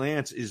Trey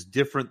Lance is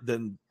different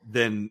than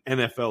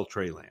NFL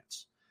Trey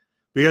Lance.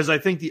 Because I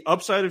think the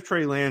upside of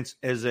Trey Lance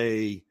as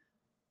a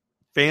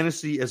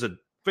as a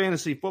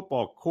fantasy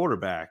football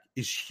quarterback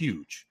is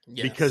huge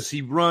because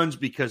he runs,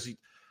 because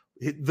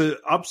the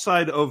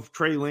upside of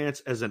Trey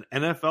Lance as an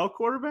NFL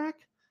quarterback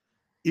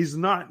is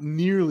not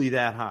nearly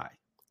that high.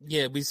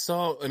 Yeah, we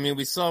saw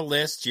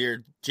last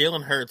year,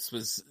 Jalen Hurts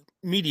was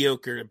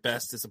mediocre at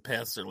best as a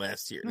passer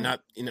last year.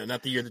 Not the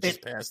year that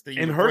just passed. The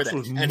year and before Hurts that.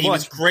 was and he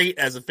was great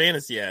as a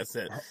fantasy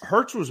asset.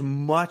 Hurts was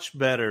much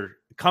better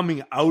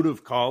coming out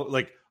of college.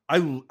 Like I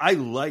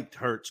liked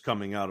Hurts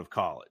coming out of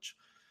college.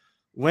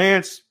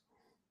 Lance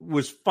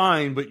was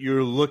fine, but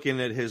you're looking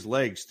at his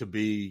legs to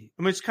be.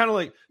 I mean, it's kind of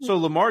like, so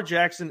Lamar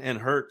Jackson and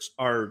Hurts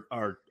are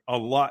a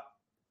lot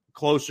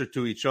closer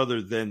to each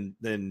other than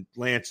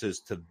Lance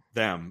is to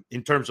them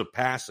in terms of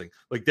passing.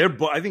 Like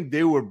I think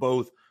they were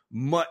both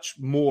much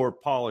more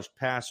polished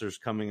passers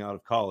coming out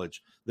of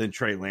college than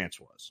Trey Lance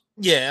was.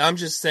 Yeah, I'm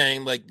just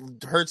saying, like,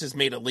 Hurts has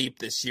made a leap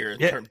this year in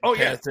terms of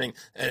passing,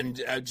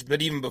 and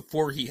but even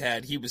before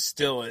he was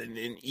still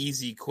an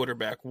easy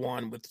quarterback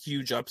one with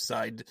huge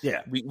upside,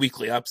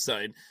 weekly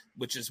upside,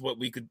 which is what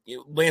we could.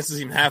 Lance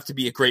doesn't even have to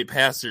be a great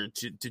passer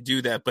to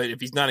do that, but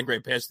if he's not a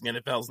great passer, the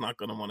NFL is not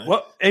going to want to.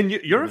 Well, and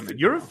you're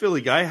a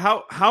Philly guy.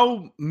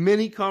 How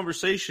many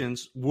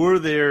conversations were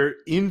there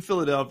in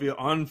Philadelphia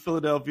on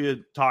Philadelphia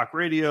talk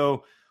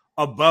radio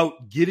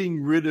about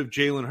getting rid of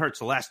Jalen Hurts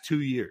the last 2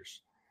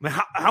 years? I mean,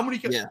 how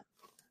many? Yeah,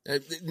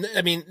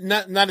 I mean,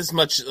 not as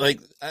much. Like,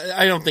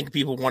 I don't think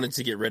people wanted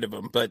to get rid of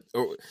him, but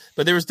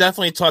there was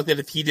definitely talk that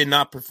if he did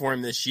not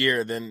perform this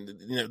year,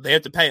 then they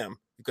have to pay him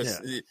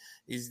because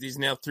he's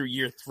now through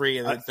year 3,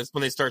 and that's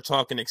when they start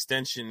talking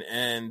extension.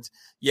 And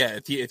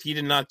if he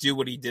did not do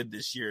what he did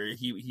this year,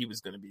 he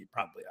was going to be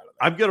probably out of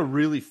that. I've got a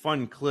really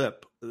fun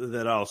clip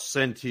that I'll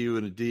send to you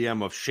in a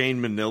DM of Shane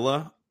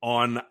Manila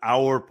on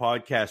our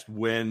podcast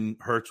when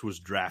Hurts was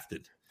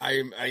drafted. I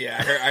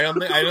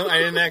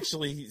didn't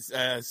actually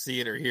see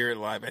it or hear it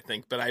live, I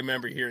think, but I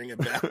remember hearing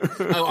about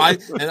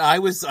it. I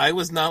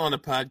was not on a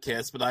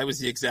podcast, but I was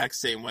the exact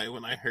same way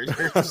when I heard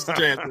Hurts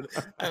drafted.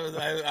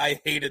 I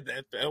hated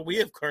that. We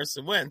have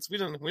Carson Wentz. We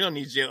don't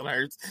need Jalen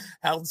Hurts.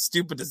 How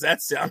stupid does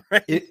that sound,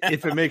 right?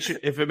 If it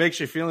makes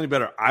you feel any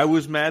better, I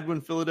was mad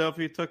when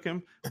Philadelphia took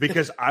him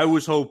because I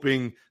was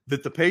hoping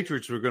that the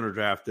Patriots were going to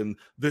draft him,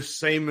 the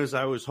same as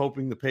I was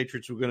hoping the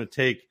Patriots were going to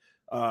take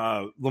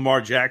Lamar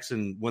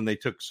Jackson when they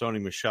took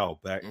Sony Michel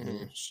back. It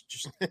was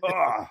just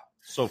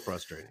so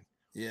frustrating.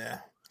 Yeah.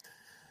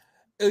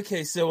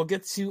 Okay, so we'll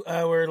get to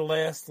our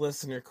last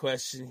listener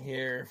question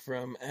here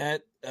from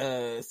at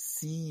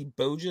C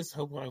Bogus.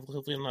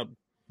 Hopefully I'm not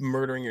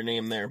murdering your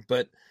name there,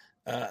 but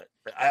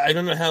I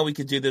don't know how we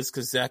could do this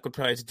because Zach would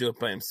probably have to do it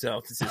by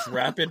himself. This is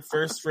rapid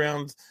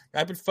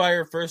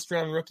fire first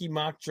round rookie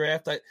mock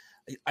draft.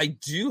 I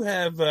do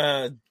have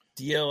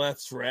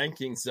DLF's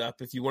rankings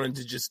up. If you wanted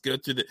to just go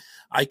through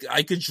I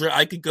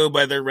could go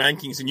by their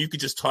rankings and you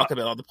could just talk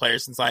about all the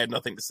players since I had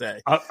nothing to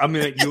say. I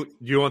mean,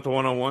 you want the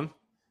 1-on-1?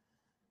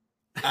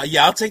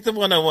 Yeah, I'll take the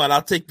 1-on-1.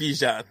 I'll take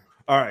Bijan.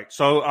 All right,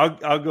 so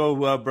I'll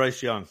go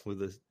Bryce Young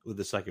with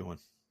the second one.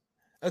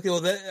 Okay,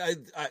 well,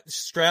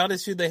 Stroud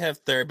is who they have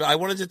third, but I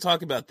wanted to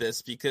talk about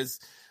this because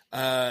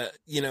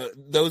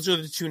those are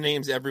the two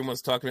names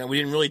everyone's talking about. We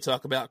didn't really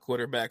talk about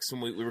quarterbacks when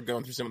we were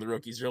going through some of the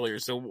rookies earlier.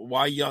 So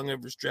why Young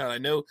over Stroud? I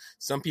know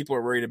some people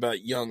are worried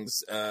about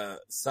Young's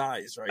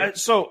size, right?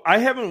 So I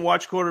haven't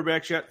watched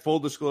quarterbacks yet, full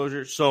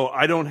disclosure. So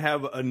I don't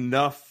have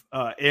enough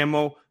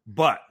ammo,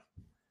 but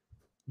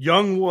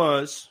Young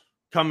was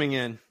coming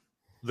in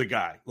the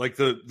guy, like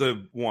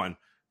the one.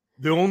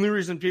 The only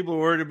reason people are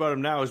worried about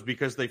him now is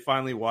because they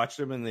finally watched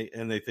him and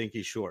they think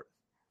he's short.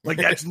 Like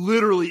that's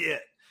literally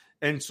it.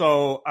 And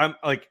so I'm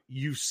like,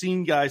 you've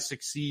seen guys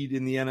succeed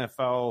in the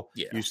NFL.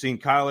 Yeah. You've seen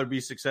Kyler be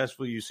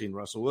successful. You've seen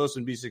Russell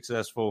Wilson be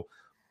successful.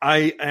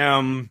 I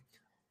am,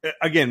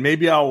 again,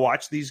 maybe I'll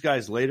watch these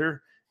guys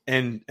later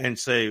and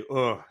say,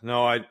 oh,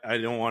 no, I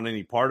don't want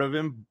any part of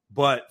him.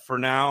 But for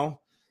now,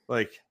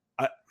 like,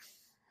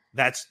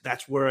 that's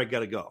where I got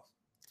to go.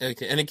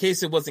 Okay, and in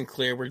case it wasn't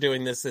clear, we're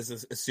doing this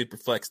as a super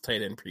flex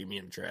tight end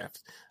premium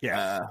draft.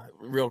 Yeah.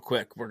 Real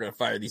quick, we're going to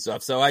fire these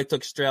off. So I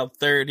took Stroud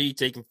third. Who you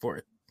taking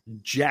fourth?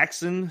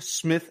 Jackson,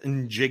 Smith,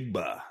 and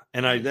Jigba.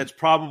 And that's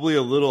probably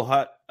a little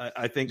hot.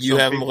 I think you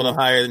have him a little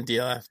higher than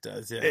DLF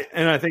does. Yeah.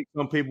 And I think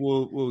some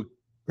people will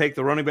take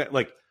the running back.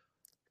 Like,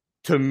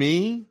 to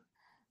me,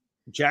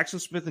 Jackson,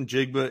 Smith, and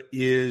Jigba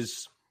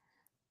is,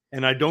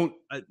 and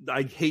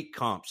I hate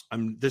comps.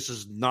 This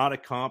is not a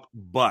comp,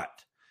 but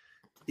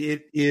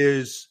it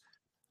is,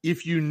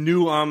 if you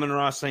knew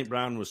Amon-Ra St.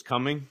 Brown was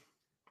coming,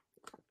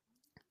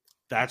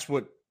 that's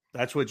what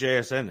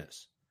JSN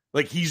is.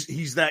 Like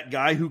he's that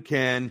guy who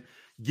can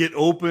get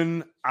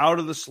open out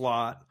of the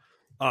slot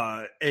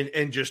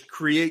and just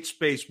create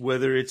space,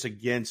 whether it's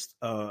against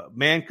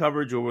man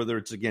coverage or whether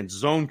it's against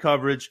zone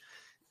coverage.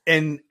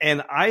 And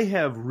I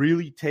have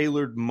really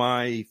tailored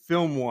my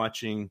film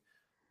watching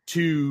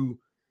to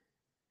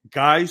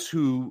guys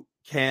who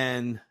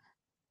can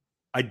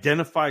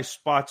identify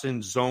spots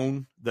in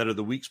zone that are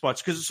the weak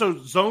spots. Because so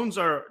zones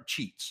are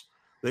cheats.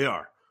 They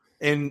are.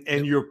 And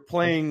you're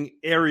playing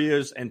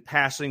areas and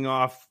passing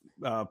off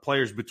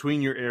players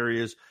between your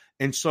areas.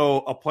 And so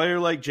a player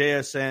like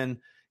JSN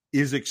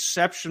is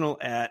exceptional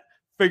at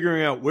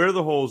figuring out where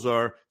the holes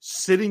are,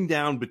 sitting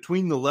down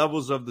between the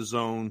levels of the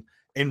zone,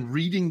 and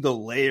reading the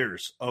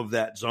layers of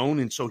that zone.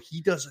 And so he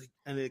does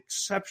an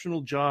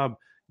exceptional job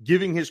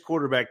giving his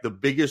quarterback the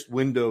biggest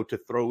window to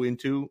throw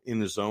into in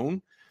the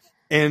zone.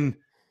 And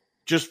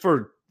just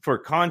for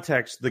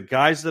context, the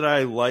guys that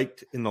I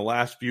liked in the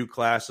last few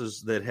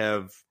classes that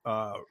have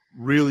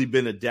really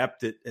been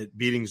adept at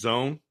beating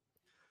zone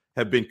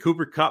have been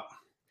Cooper Kupp,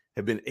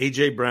 have been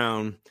A.J.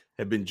 Brown,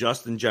 have been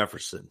Justin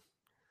Jefferson.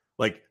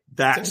 Like,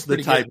 that's the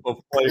type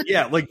of player.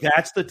 Yeah, like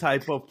that's the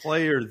type of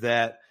player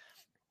that,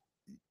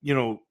 you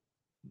know,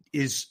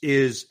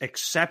 is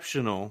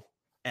exceptional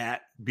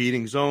at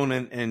beating zone,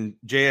 and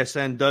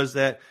JSN does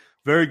that.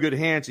 Very good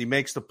hands. He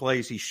makes the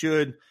plays he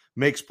should,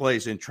 makes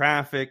plays in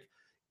traffic,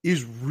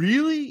 is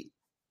really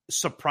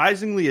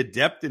surprisingly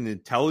adept and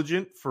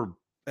intelligent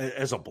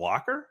as a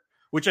blocker,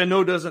 which I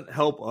know doesn't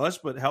help us,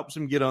 but helps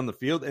him get on the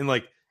field. And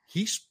like,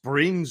 he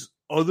springs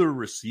other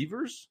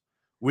receivers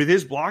with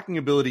his blocking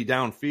ability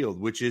downfield,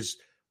 which is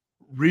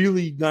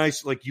really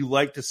nice. Like, you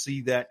like to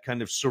see that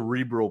kind of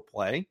cerebral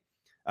play.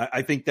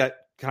 I think that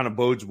kind of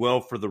bodes well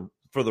for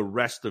the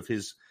rest of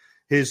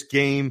his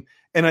game.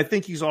 And I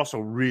think he's also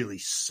really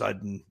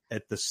sudden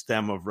at the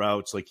stem of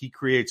routes. Like, he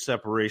creates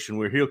separation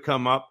where he'll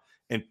come up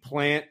and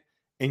plant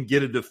and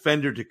get a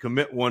defender to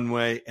commit one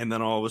way, and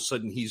then all of a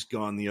sudden he's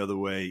gone the other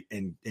way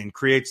and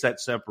creates that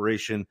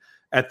separation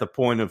at the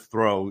point of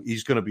throw.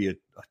 He's going to be a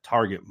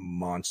target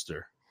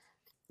monster.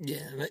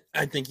 Yeah,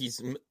 I think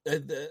he's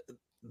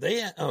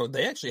they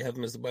actually have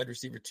him as the wide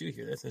receiver 2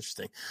 here. That's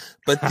interesting.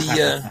 But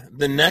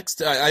the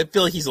next, I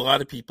feel like he's a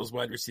lot of people's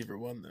wide receiver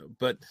 1 though.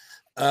 But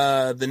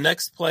the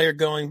next player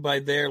going by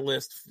their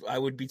list, I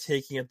would be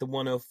taking at the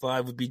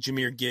 105 would be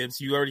Jahmyr Gibbs.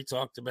 You already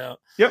talked about.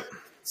 Yep.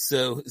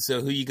 So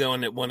who you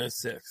going at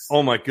 106?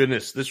 Oh my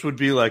goodness, this would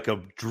be like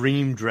a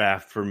dream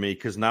draft for me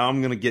because now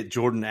I'm going to get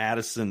Jordan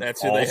Addison.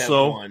 That's who also. They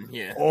have one.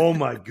 Yeah. Oh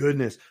my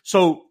goodness.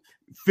 So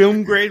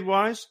film grade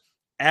wise,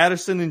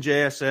 Addison and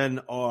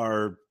JSN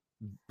are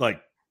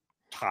like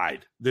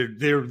tied.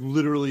 They're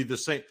literally the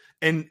same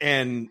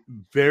and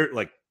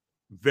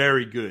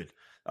very good.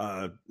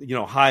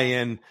 High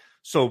end.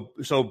 So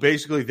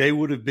basically they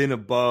would have been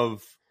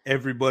above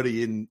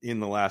everybody in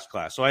the last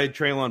class. So I had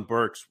Treylon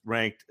Burks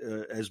ranked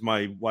as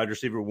my wide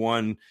receiver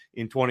 1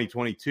 in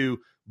 2022.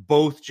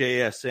 Both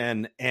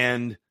JSN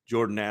and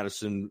Jordan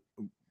Addison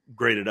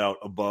graded out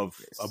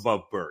above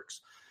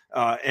Burks.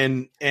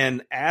 And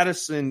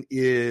Addison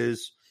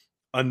is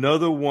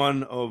another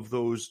one of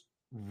those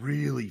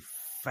really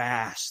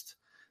fast.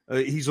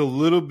 He's a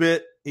little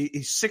bit.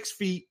 He's 6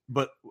 feet,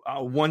 but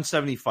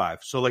 175.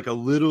 So like a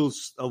little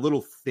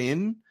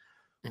thin,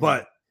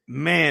 but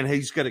man,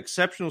 he's got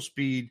exceptional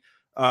speed.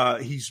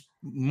 He's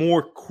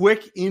more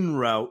quick in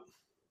route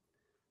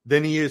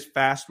than he is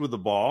fast with the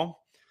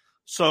ball.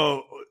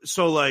 So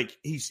like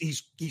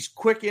he's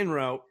quick in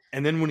route,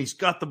 and then when he's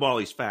got the ball,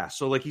 he's fast.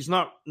 So like he's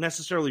not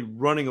necessarily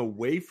running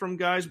away from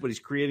guys, but he's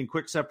creating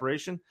quick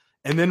separation.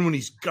 And then when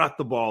he's got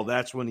the ball,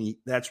 that's when he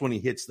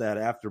hits that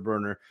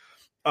afterburner.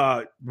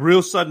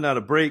 Real sudden out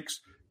of breaks,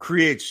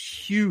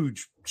 creates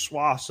huge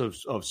swaths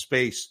of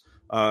space,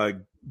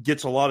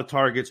 gets a lot of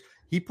targets.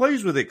 He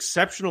plays with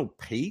exceptional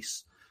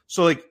pace.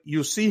 So like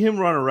you'll see him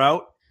run a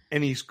route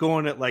and he's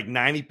going at like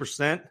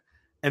 90%.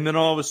 And then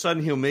all of a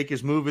sudden he'll make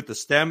his move at the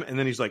stem. And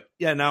then he's like,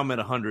 yeah, now I'm at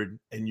 100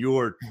 and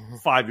you're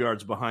 5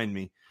 yards behind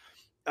me.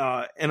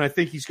 And I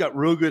think he's got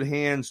real good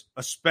hands,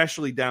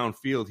 especially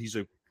downfield. He's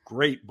a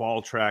great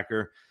ball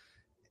tracker.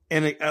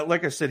 And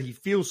like I said, he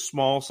feels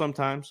small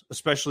sometimes,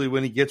 especially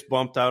when he gets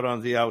bumped out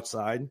on the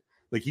outside.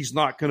 Like he's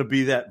not going to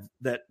be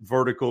that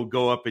vertical,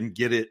 go up and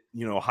get it,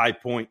 high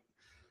point.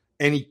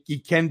 And he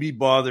can be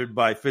bothered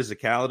by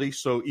physicality.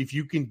 So if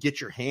you can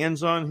get your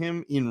hands on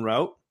him in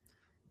route,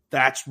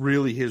 that's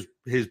really his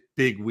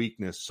big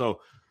weakness. So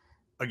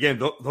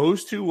again,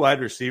 those two wide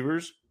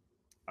receivers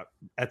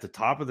at the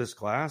top of this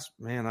class,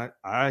 man,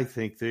 I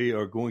think they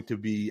are going to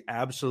be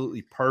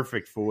absolutely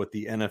perfect for what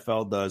the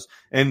NFL does.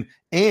 And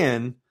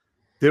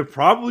they're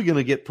probably going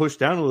to get pushed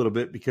down a little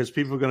bit because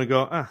people are going to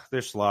go,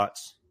 they're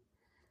slots.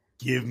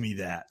 Give me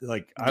that.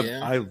 Like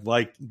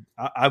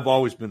I've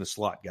always been a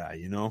slot guy,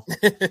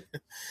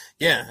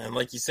 Yeah, and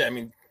like you said, I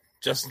mean,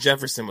 Justin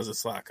Jefferson was a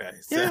slot guy.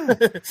 So.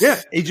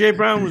 Yeah. AJ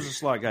Brown was a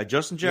slot guy.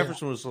 Justin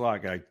Jefferson was a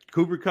slot guy.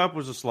 Cooper Kupp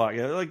was a slot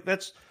guy. Like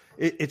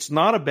it's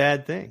not a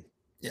bad thing.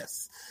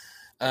 Yes.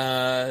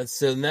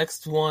 So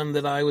next one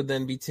that I would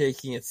then be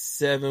taking at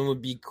 7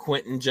 would be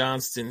Quentin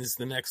Johnston is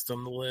the next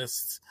on the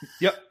list.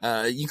 Yep.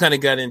 You kind of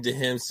got into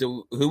him.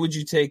 So who would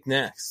you take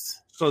next?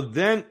 So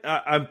then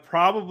I'm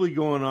probably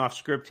going off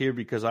script here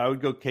because I would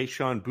go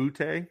Kayshon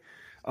Boutte.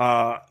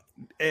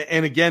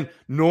 And again,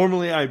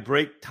 normally I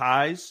break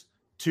ties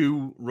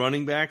to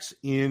running backs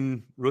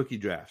in rookie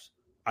drafts.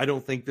 I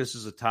don't think this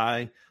is a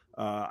tie.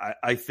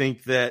 I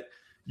think that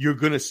you're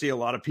going to see a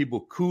lot of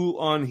people cool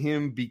on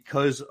him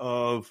because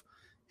of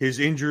his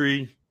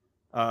injury.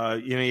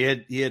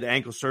 He had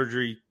ankle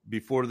surgery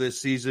before this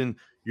season.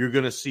 You're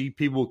going to see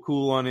people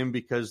cool on him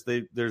because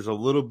there's a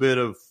little bit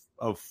of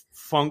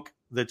funk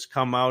that's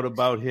come out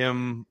about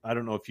him. I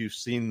don't know if you've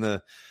seen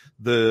the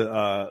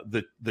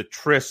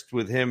tryst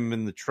with him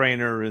and the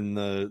trainer and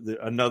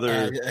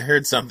another. I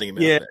heard something about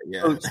that.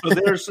 Yeah.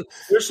 So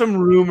there's some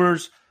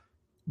rumors,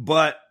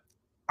 but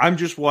I'm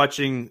just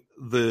watching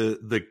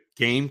the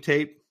game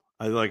tape.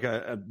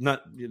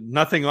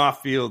 Nothing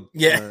off field.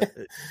 Yeah.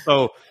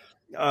 So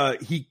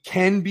he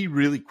can be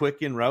really quick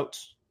in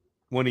routes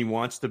when he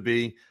wants to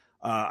be.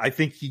 I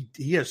think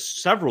he has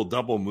several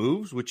double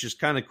moves, which is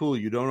kind of cool.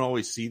 You don't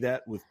always see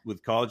that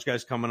with college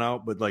guys coming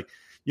out, but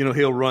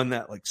he'll run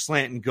that like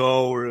slant and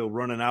go, or he'll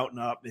run an out and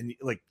up, and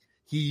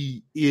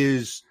he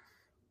is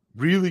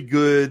really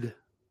good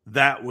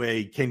that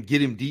way. Can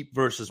get him deep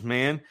versus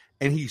man,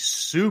 and he's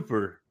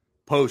super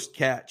post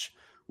catch,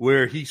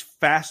 where he's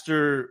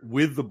faster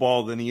with the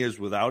ball than he is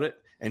without it,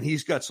 and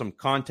he's got some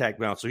contact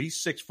balance. So he's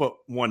 6 foot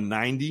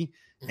 190.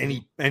 And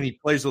he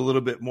plays a little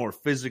bit more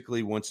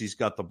physically once he's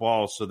got the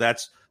ball. So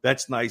that's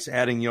nice,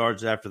 adding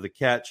yards after the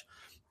catch.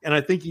 And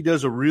I think he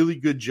does a really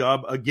good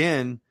job,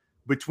 again,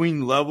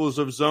 between levels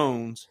of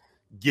zones,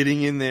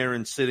 getting in there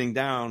and sitting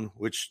down,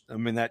 which, I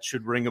mean, that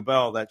should ring a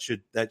bell. That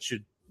should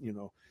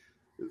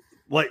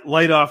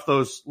light off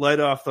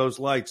those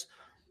lights.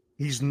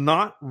 He's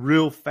not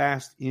real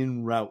fast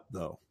in route,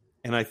 though.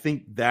 And I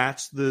think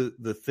that's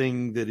the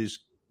thing that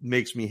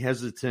makes me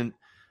hesitant.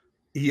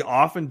 He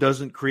often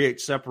doesn't create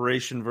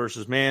separation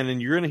versus man,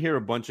 and you're going to hear a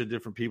bunch of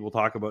different people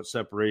talk about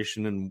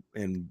separation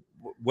and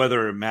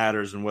whether it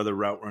matters and whether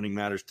route running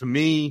matters. To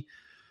me,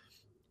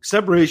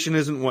 separation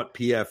isn't what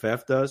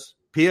PFF does.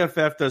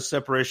 PFF does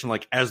separation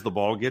like as the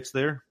ball gets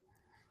there.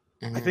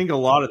 I think a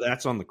lot of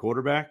that's on the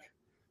quarterback,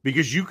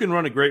 because you can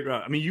run a great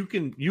route. I mean,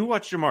 you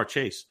watch Jamar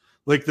Chase.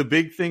 Like, the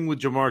big thing with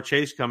Jamar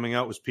Chase coming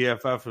out was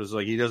PFF was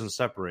like, he doesn't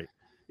separate.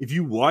 If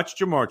you watch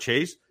Jamar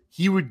Chase,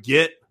 he would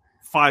get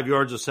 5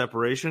 yards of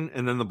separation,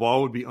 and then the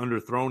ball would be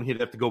underthrown. He'd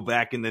have to go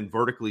back and then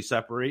vertically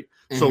separate.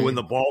 So when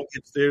the ball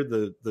gets there,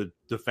 the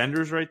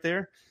defender's right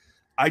there.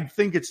 I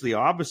think it's the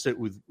opposite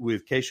with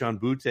Kayshon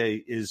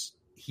Boutte. Is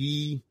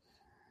he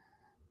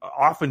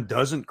often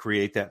doesn't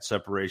create that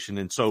separation,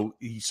 and so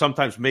he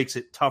sometimes makes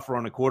it tougher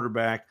on a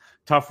quarterback,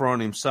 tougher on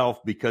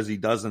himself, because he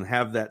doesn't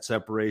have that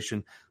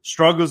separation.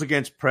 Struggles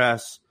against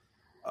press,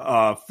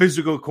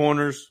 physical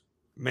corners.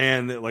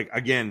 Man, that, like,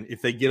 again,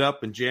 if they get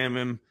up and jam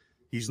him,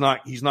 He's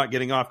not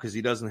getting off because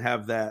he doesn't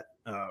have that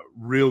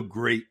real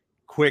great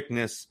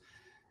quickness.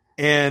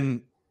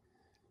 And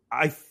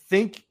I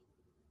think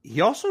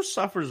he also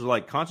suffers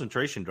like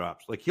concentration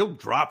drops. Like, he'll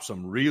drop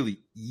some really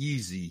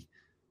easy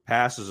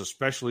passes,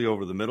 especially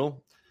over the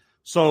middle.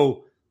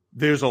 So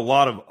there's a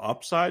lot of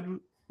upside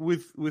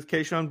with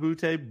Kayshon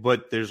Boutte,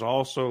 but there's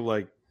also,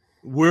 like,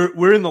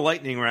 we're in the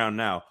lightning round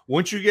now.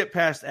 Once you get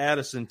past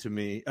Addison to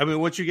me,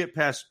 once you get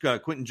past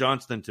Quentin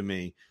Johnston to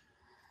me,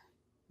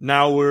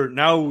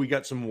 Now we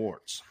got some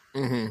warts.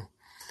 And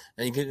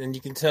you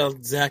can tell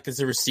Zach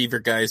is a receiver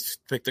guy. He's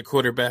picked a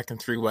quarterback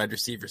and 3 wide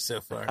receivers so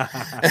far.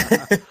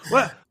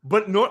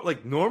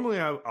 Normally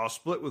I'll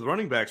split with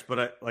running backs,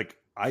 but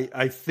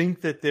I think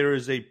that there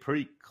is a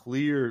pretty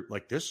clear,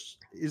 like, this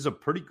is a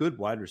pretty good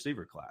wide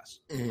receiver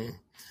class.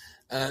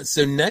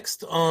 So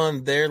next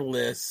on their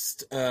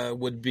list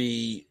would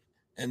be,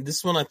 and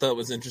this one I thought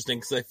was interesting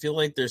because I feel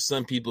like there's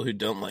some people who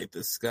don't like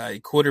this guy,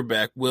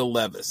 quarterback Will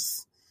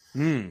Levis.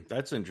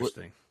 That's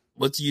interesting.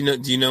 What do you know?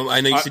 Do you know?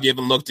 I know you said you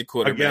haven't looked at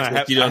quarterbacks,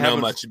 but you don't know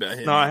much about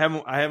him. No, I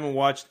haven't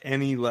watched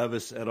any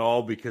Levis at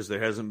all because there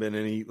hasn't been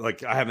any.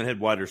 Like, I haven't had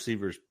wide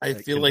receivers. I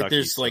feel like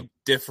there's like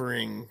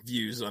differing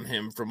views on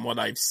him from what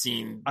I've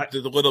seen.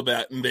 The little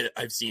bit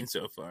I've seen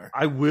so far.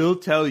 I will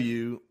tell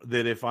you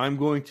that if I'm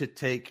going to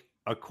take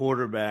a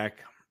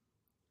quarterback,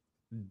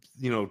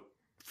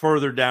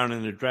 further down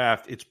in the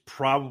draft, it's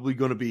probably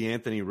going to be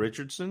Anthony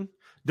Richardson.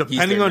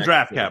 Depending on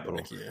draft capital,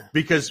 yeah.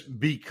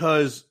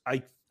 because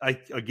I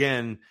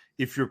again,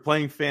 if you're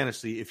playing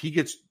fantasy, if he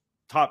gets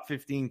top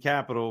 15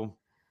 capital,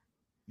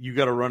 you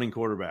got a running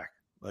quarterback.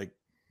 Like,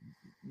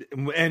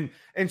 and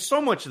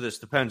so much of this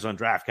depends on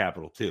draft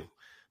capital too,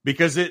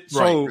 because if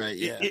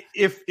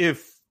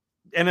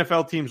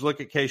NFL teams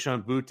look at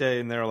Kayshon Boutte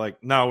and they're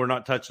like, no, we're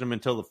not touching him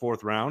until the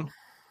 4th round,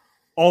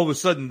 all of a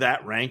sudden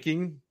that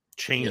ranking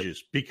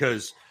changes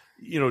because.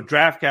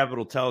 Draft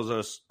capital tells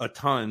us a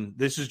ton.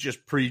 This is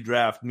just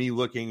pre-draft, me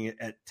looking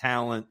at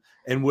talent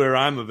and where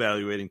I'm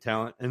evaluating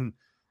talent. And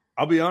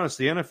I'll be honest,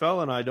 the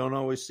NFL and I don't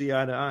always see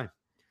eye to eye.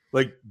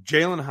 Like,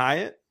 Jalen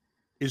Hyatt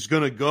is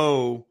going to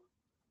go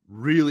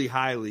really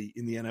highly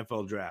in the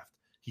NFL draft.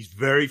 He's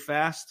very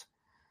fast,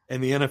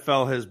 and the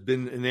NFL has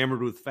been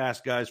enamored with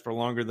fast guys for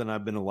longer than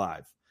I've been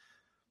alive.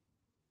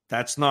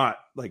 That's not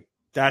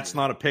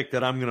a pick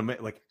that I'm going to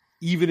make. Like,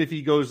 even if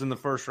he goes in the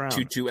 1st round.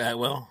 Tutu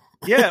Atwell.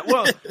 Yeah,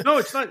 well, no,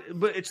 it's not.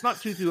 But it's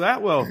not Tutu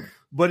Atwell.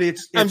 But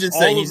it's I'm just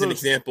saying he's an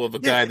example of a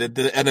guy that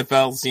the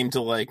NFL seemed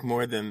to like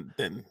more than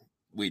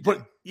we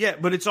do.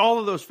 But it's all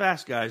of those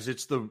fast guys.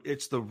 It's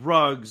the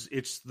Ruggs.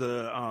 It's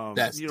the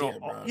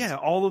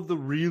all of the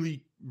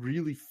really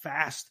really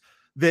fast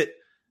that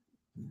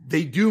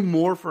they do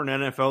more for an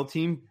NFL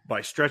team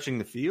by stretching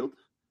the field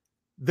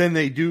than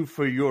they do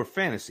for your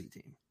fantasy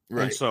team.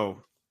 Right. And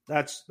so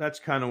that's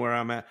kind of where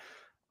I'm at.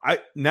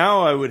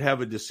 I would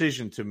have a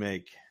decision to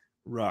make,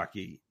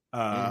 Rocky,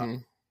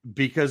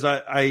 because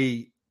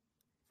I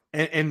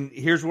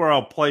here's where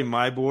I'll play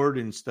my board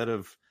instead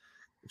of.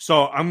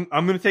 So I'm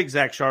going to take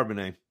Zach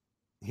Charbonnet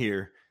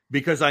here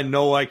because I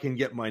know I can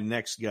get my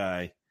next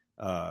guy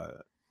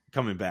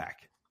coming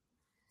back.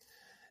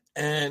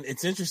 And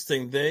it's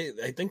interesting.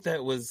 I think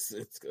that was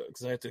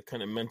because I have to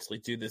kind of mentally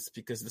do this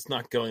because it's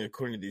not going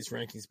according to these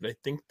rankings. But I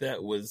think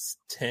that was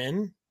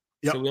 10.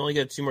 Yep. So we only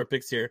got 2 more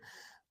picks here.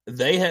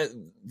 They had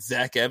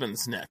Zach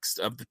Evans next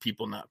of the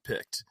people not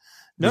picked.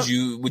 Would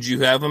you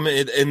have him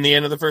in the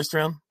end of the first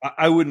round?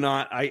 I would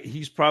not.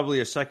 He's probably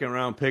a second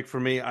round pick for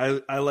me.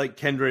 I like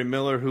Kendre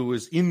Miller, who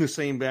was in the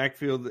same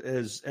backfield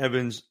as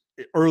Evans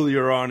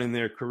earlier on in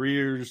their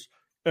careers.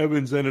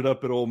 Evans ended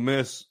up at Ole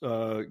Miss.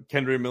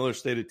 Kendre Miller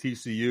stayed at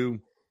TCU.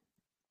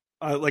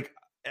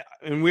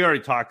 And we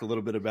already talked a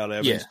little bit about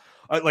Evans. Yeah.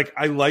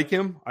 I like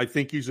him. I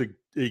think he's a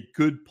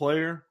good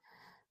player,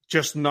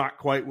 just not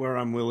quite where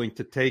I'm willing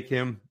to take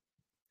him.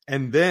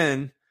 And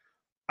then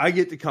I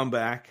get to come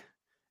back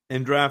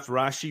and draft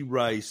Rashee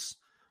Rice,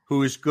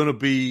 who is going to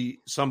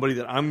be somebody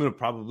that I'm going to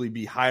probably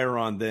be higher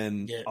on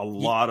than a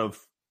lot of.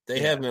 They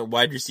have him at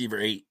wide receiver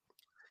 8.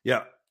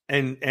 Yeah.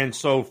 And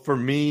so for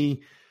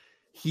me,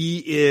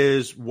 he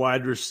is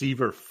wide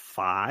receiver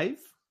 5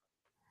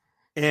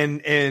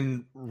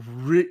 and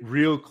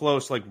real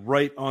close, like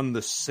right on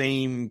the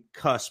same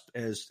cusp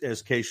as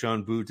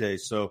Kayshon Boutte.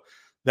 So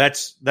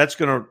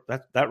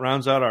that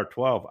rounds out our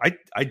 12.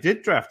 I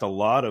did draft a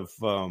lot of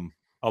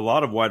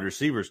wide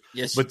receivers.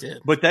 Yes, but, you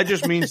did. But that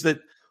just means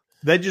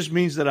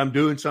that I'm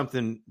doing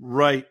something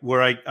right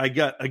where I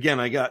got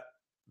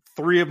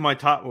 4 of my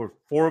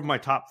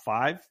top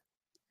 5.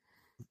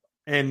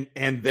 And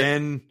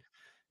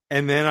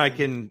then I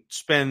can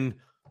spend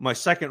my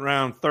second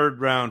round, third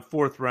round,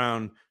 fourth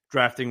round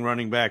drafting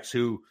running backs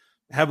who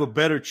have a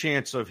better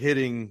chance of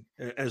hitting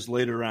as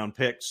later round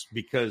picks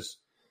because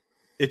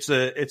it's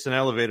an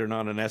elevator,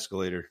 not an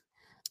escalator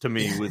to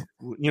me. With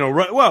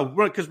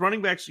because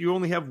running backs, you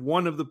only have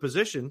one of the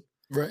position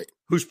right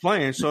who's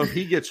playing. So if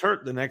he gets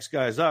hurt, the next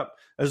guy's up,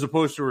 as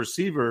opposed to a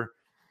receiver,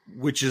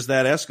 which is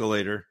that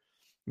escalator.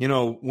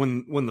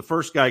 When the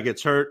first guy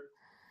gets hurt,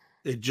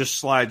 it just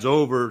slides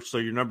over. So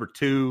your number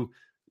 2,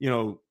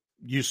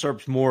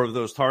 usurps more of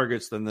those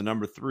targets than the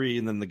number 3.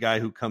 And then the guy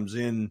who comes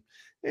in,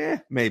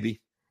 maybe.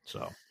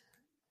 So.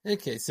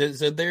 Okay. So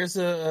there's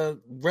a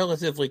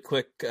relatively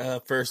quick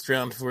first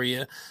round for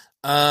you.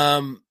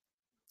 A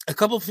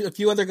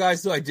few other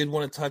guys though I did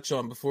want to touch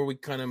on before we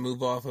kind of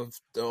move off of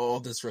all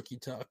this rookie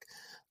talk.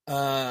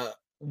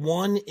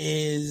 One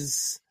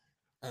is,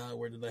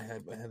 where did I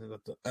have it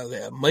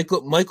up?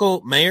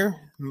 Michael Mayer,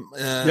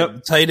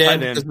 tight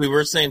end. Because we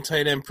were saying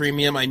tight end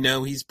premium. I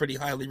know he's pretty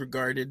highly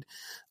regarded.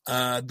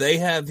 They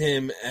have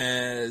him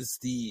as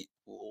the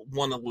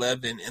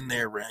 111 in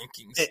their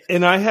rankings.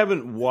 And I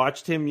haven't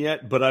watched him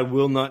yet, but I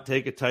will not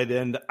take a tight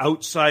end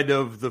outside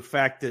of the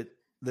fact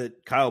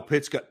that Kyle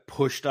Pitts got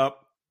pushed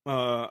up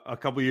a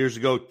couple years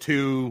ago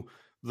to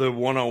the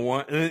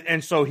 101.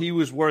 And so he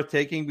was worth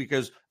taking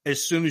because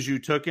as soon as you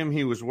took him,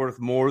 he was worth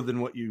more than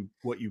what you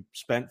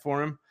spent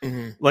for him.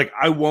 Mm-hmm. Like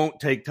I won't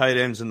take tight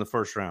ends in the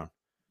first round.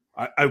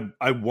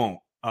 I won't.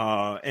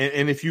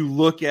 And if you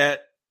look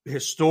at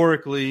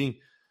historically,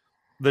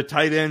 the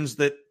tight ends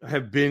that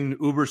have been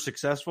uber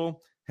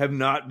successful have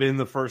not been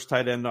the first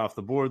tight end off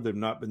the board. They've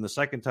not been the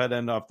second tight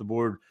end off the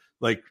board.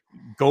 Like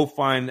go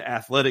find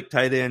athletic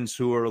tight ends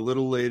who are a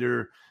little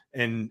later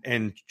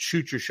and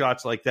shoot your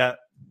shots like that,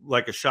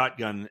 like a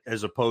shotgun,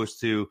 as opposed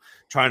to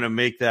trying to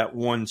make that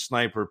one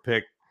sniper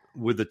pick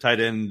with the tight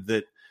end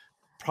that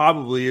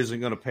probably isn't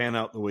going to pan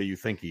out the way you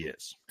think he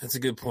is. That's a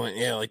good point.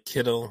 Yeah, like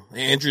Kittle.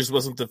 Andrews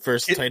wasn't the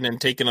first tight end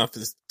taken off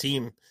his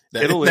team.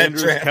 Kittle,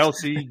 Andrews,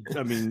 Kelsey.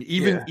 I mean,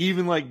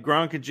 even like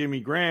Gronk and Jimmy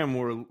Graham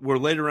were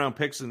later round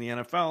picks in the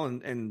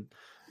NFL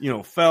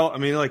and fell. I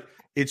mean, like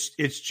it's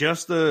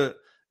just and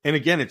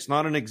again, it's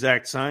not an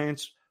exact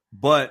science,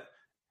 but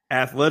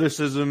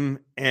athleticism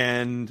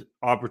and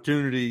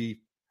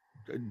opportunity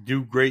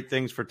do great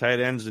things for tight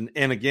ends.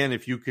 And again,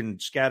 if you can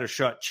scatter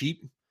shot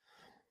cheap,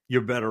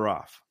 you're better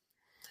off.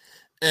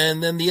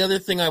 And then the other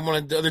thing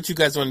the other 2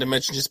 guys I wanted to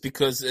mention, just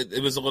because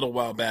it was a little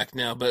while back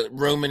now, but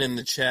Roman in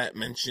the chat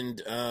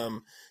mentioned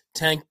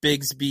Tank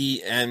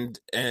Bigsby and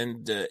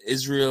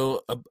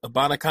Israel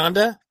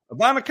Abanikanda.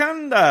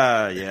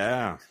 Abanikanda,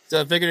 yeah. So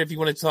I figured if you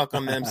want to talk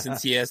on them,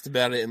 since he asked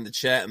about it in the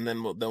chat, and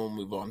then we'll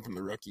move on from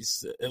the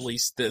rookies, at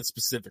least the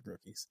specific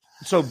rookies.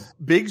 So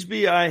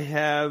Bigsby I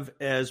have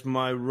as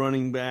my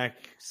running back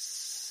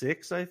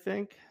 6, I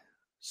think,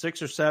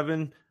 6 or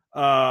 7.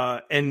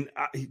 And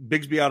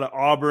Bigsby out of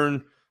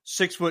Auburn,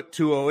 6 foot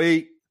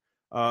 208.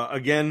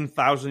 Again,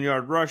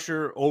 1,000-yard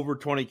rusher, over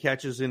 20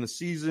 catches in a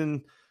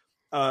season.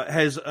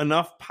 Has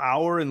enough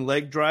power and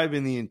leg drive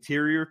in the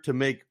interior to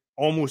make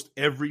almost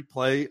every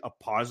play a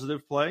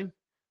positive play,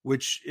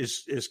 which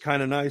is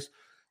kind of nice.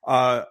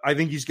 I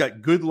think he's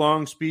got good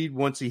long speed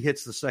once he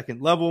hits the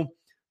second level,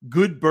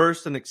 good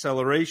burst and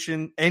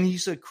acceleration, and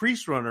he's a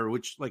crease runner,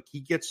 which like he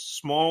gets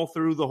small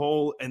through the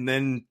hole and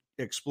then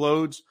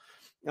explodes.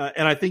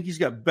 And I think he's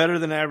got better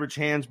than average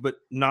hands, but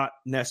not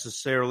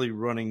necessarily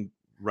running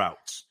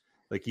routes.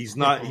 Like he's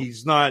not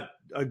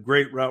a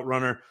great route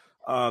runner.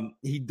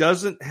 He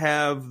doesn't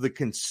have the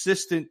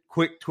consistent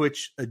quick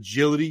twitch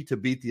agility to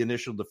beat the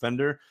initial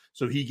defender.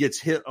 So he gets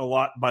hit a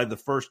lot by the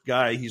first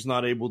guy. He's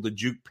not able to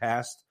juke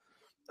past.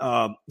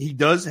 He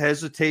does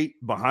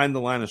hesitate behind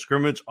the line of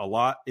scrimmage a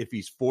lot if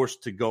he's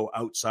forced to go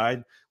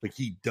outside. Like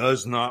he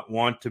does not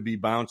want to be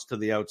bounced to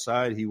the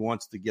outside. He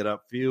wants to get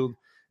upfield.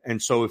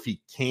 And so if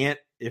he can't,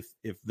 if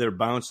they're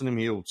bouncing him,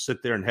 he'll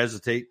sit there and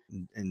hesitate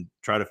and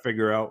try to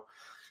figure out.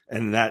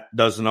 And that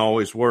doesn't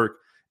always work.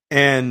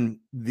 And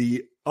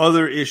the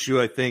other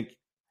issue, I think,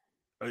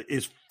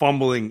 is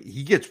fumbling.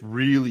 He gets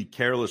really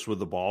careless with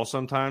the ball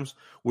sometimes,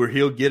 where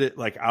he'll get it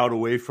like out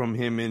away from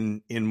him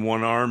in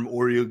one arm,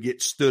 or he'll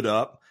get stood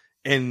up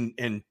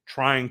and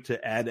trying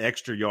to add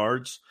extra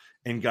yards,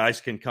 and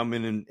guys can come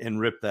in and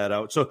rip that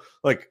out. So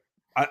like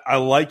I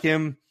like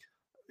him.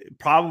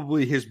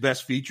 Probably his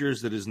best feature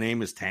is that his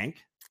name is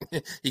Tank.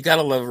 You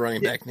gotta love a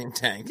running back named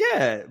Tank.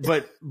 Yeah,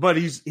 but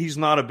he's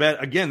not a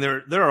bet. Again,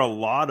 there are a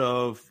lot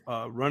of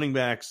running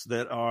backs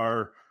that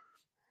are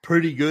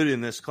pretty good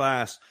in this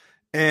class.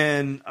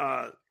 And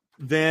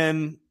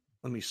then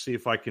let me see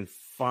if I can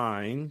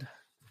find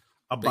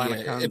a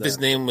Bonaconda. If his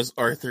name was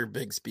Arthur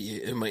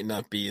Bigsby, it might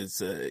not be as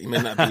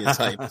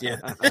hyped. Yeah.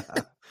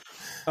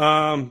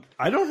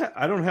 I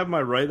don't have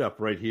my write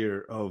up right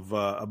here of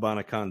a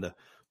Bonaconda.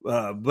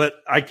 But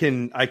I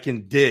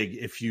can dig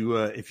if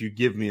you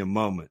give me a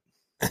moment.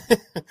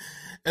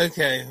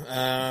 Okay.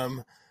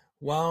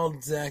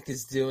 While Zach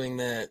is doing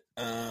that,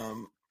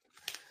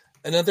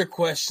 another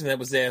question that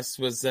was asked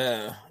was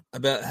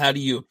about how do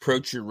you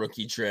approach your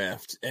rookie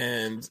draft,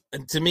 and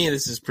to me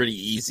this is pretty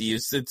easy.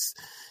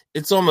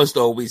 It's almost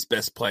always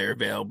best player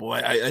available.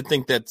 I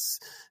think that's,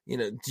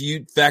 do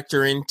you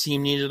factor in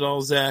team need at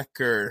all, Zach,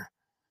 or?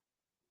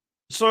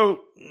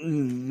 So,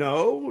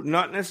 no,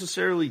 not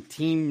necessarily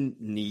team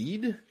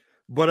need,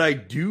 but I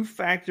do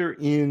factor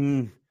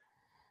in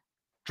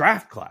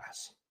draft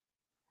class.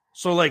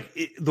 So, like,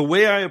 the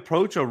way I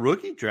approach a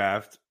rookie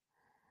draft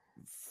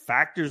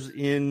factors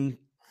in,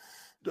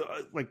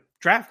 like,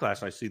 draft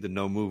class. I see the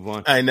no move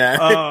on. I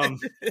know.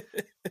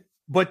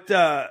 But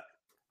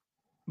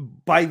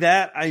by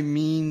that, I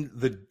mean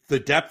the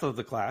depth of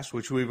the class,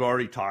 which we've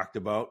already talked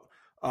about.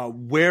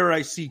 Where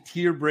I see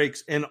tier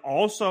breaks, and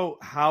also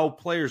how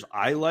players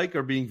I like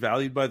are being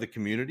valued by the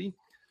community.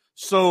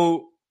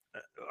 So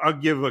I'll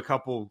give a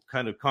couple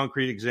kind of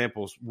concrete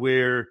examples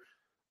where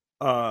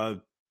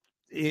in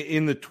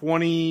the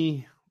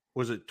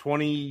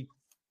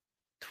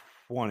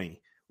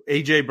 2020,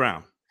 AJ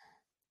Brown.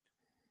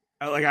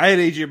 Like I had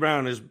AJ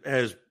Brown as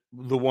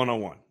the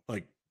 101,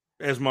 like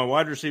as my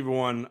wide receiver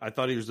one. I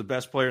thought he was the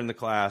best player in the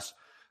class.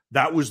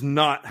 That was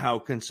not how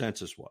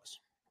consensus was.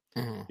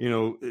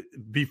 Mm-hmm.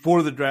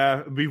 Before the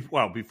draft,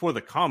 before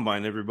the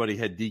combine, everybody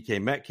had DK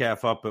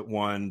Metcalf up at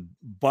 1.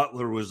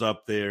 Butler was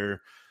up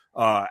there.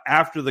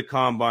 After the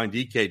combine,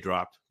 DK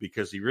dropped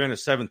because he ran a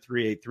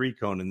 7.383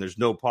 cone, and there's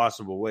no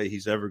possible way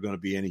he's ever going to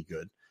be any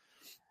good.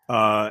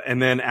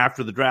 And then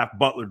after the draft,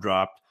 Butler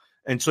dropped.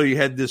 And so you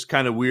had this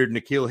kind of weird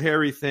N'Keal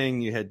Harry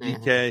thing. You had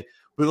DK. Mm-hmm.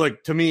 But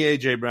like to me,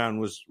 AJ Brown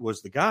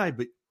was the guy.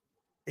 But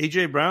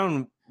AJ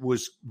Brown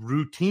was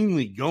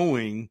routinely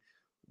going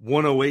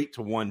 108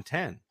 to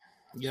 110.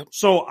 Yep.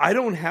 So I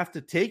don't have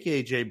to take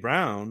AJ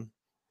Brown,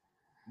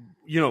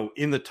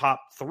 in the top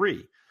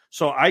 3.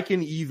 So I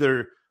can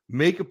either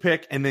make a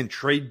pick and then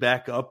trade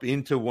back up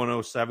into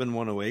 107,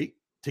 108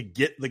 to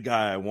get the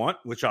guy I want,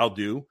 which I'll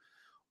do.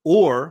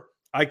 Or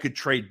I could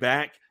trade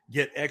back,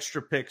 get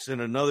extra picks in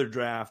another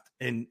draft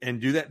and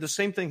do that. The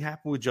same thing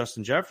happened with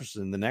Justin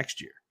Jefferson the next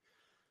year.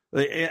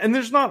 And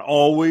they're not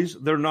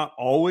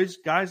always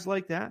guys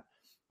like that.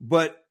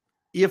 But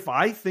if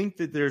I think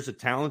that there's a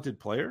talented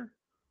player,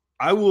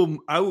 I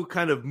will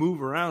kind of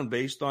move around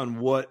based on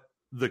what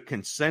the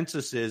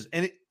consensus is.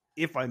 And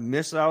if I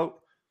miss out,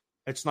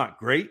 it's not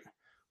great,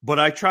 but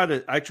I try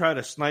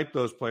to snipe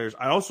those players.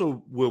 I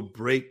also will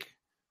break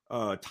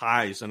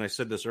ties. And I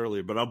said this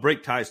earlier, but I'll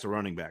break ties to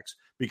running backs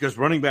because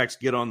running backs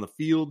get on the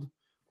field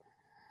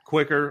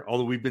quicker.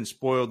 Although we've been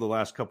spoiled the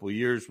last couple of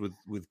years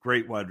with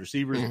great wide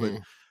receivers, mm-hmm.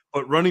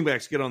 but running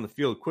backs get on the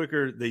field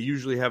quicker. They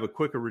usually have a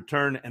quicker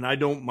return, and I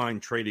don't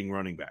mind trading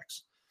running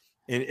backs.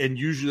 And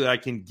usually I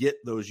can get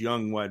those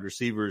young wide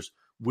receivers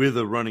with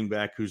a running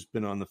back who's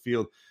been on the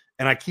field.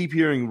 And I keep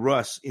hearing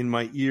Russ in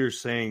my ear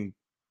saying,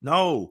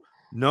 no,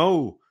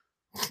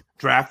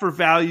 draft for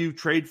value,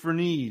 trade for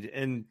need.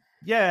 And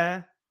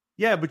yeah,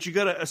 but you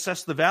got to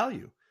assess the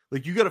value.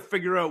 Like you got to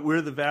figure out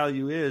where the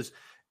value is.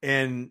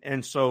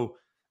 And so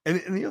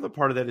the other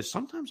part of that is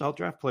sometimes I'll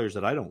draft players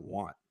that I don't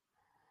want.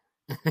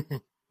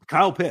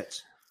 Kyle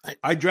Pitts.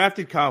 I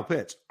drafted Kyle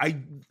Pitts.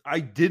 I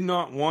did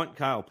not want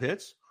Kyle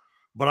Pitts,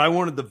 but I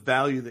wanted the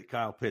value that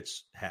Kyle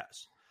Pitts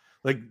has.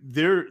 Like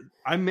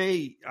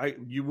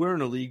you were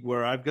in a league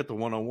where I've got the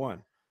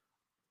 101.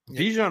 Yeah.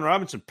 Bijan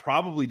Robinson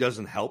probably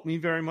doesn't help me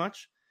very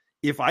much.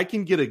 If I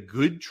can get a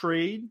good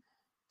trade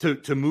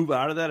to move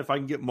out of that, if I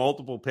can get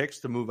multiple picks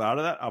to move out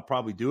of that, I'll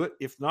probably do it.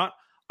 If not,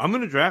 I'm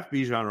going to draft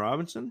Bijan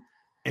Robinson,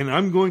 and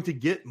I'm going to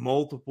get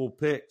multiple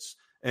picks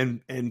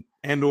and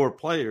or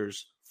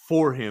players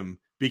for him,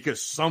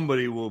 because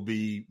somebody will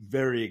be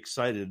very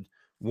excited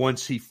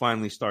once he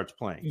finally starts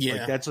playing. Yeah.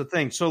 Like, that's the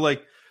thing. So,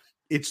 like,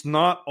 it's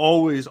not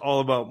always all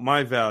about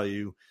my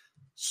value.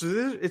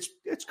 So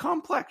it's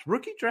complex.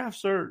 Rookie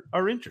drafts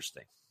are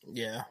interesting.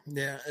 Yeah.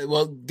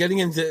 Well, getting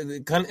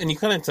into and you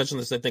kind of touched on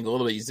this, I think, a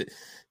little bit.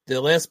 The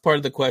last part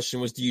of the question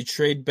was, do you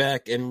trade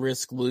back and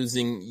risk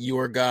losing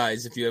your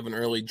guys if you have an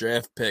early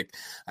draft pick?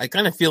 I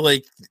kind of feel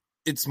like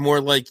it's more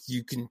like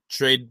you can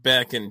trade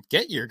back and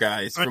get your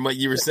guys, from what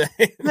you were saying.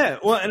 Yeah.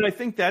 Well, and I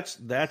think that's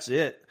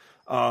it.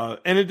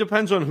 And it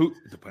depends on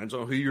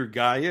who your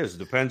guy is. It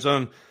depends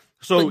on.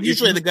 So but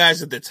usually the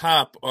guys at the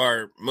top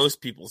are most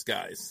people's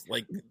guys.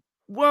 Like,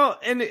 well,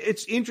 and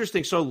it's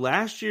interesting. So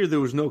last year there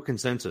was no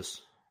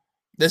consensus.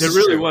 This there is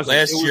really true. wasn't.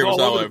 Last year was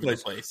all over the the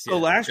place. So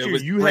last year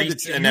you had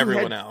to, and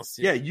everyone else.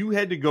 Yeah, you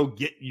had to go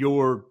get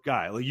your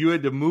guy. Like, you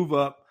had to move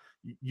up.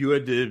 You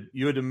had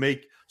to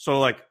make. So,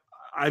 like,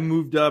 I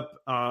moved up.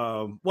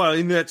 Well,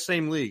 in that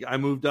same league, I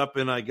moved up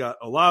and I got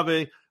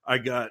Olave, I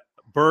got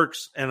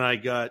Burks, and I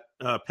got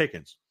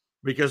Pickens,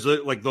 because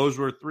like those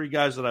were three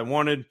guys that I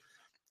wanted,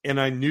 and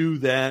I knew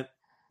that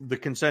the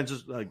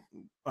consensus, like,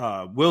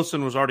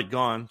 Wilson was already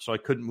gone, so I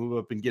couldn't move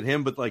up and get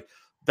him. But like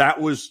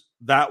that was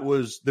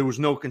there was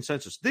no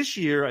consensus. This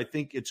year, I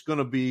think it's going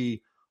to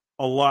be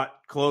a lot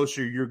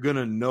closer. You're going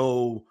to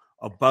know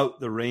about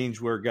the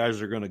range where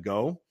guys are going to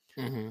go.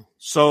 Mm-hmm.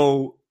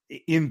 So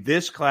in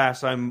this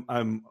class, I'm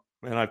and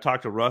I've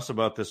talked to Russ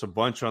about this a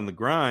bunch on the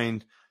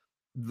grind.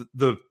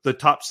 The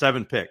top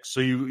 7 picks.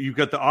 So you've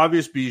got the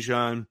obvious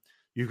Bijan,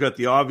 you've got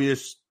the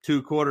obvious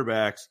 2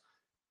 quarterbacks,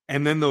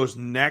 and then those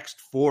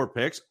next 4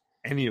 picks.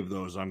 Any of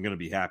those I'm going to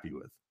be happy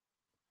with.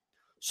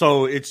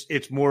 So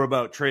it's more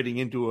about trading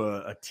into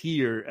a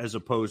tier as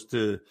opposed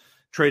to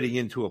trading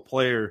into a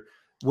player.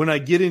 When I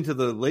get into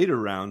the later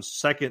rounds,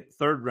 2nd,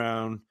 3rd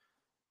round,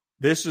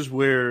 this is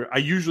where I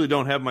usually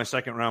don't have my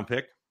 2nd round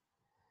pick.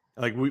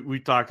 Like we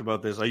talked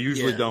about this. I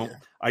usually don't.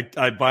 Yeah.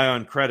 I buy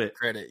on credit.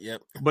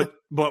 Yep.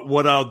 But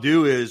what I'll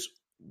do is,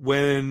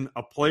 when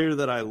a player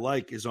that I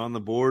like is on the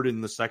board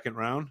in the 2nd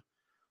round,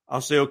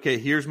 I'll say, okay,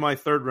 here's my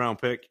 3rd round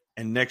pick,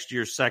 and next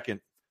year's 2nd,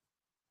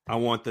 I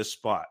want this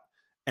spot.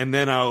 And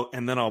then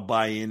I'll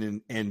buy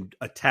in and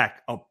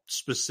attack a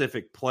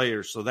specific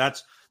player. So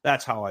that's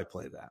how I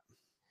play that.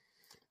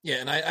 Yeah,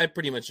 and I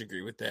pretty much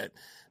agree with that.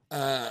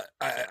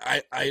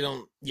 I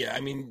don't. Yeah,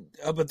 I mean,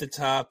 up at the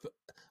top,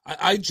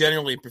 I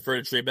generally prefer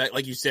to trade back,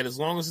 like you said, as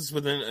long as it's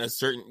within a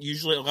certain.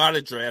 Usually, a lot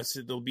of drafts,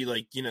 it'll be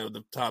like,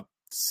 the top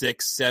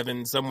 6,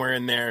 7, somewhere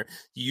in there.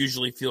 You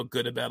usually feel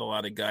good about a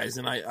lot of guys,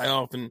 and I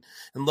often,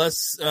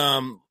 unless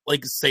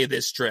like say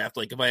this draft,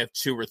 like if I have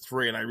 2 or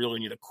 3 and I really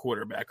need a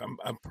quarterback,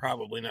 I'm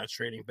probably not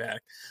trading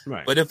back.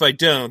 Right. But if I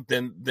don't,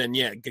 then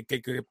yeah, get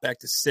back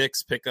to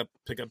 6, pick up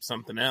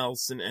something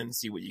else, and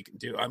see what you can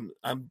do.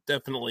 I'm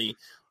definitely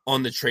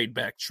on the trade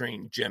back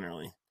train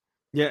generally.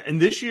 Yeah, and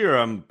this year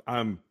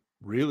I'm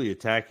really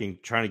attacking,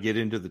 trying to get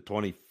into the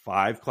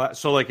 25 class.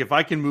 So, like, if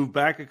I can move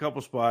back a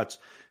couple spots,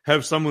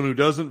 have someone who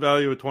doesn't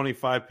value a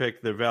 25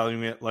 pick, they're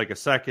valuing it like a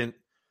 2nd.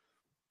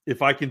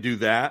 If I can do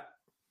that,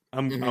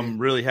 I'm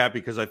really happy,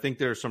 because I think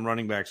there are some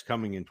running backs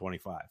coming in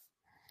 25.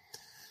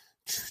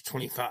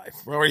 25.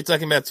 We're already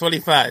talking about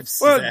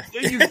 25s. Well,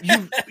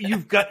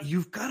 you've got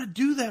to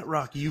do that,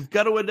 Rocky. You've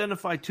got to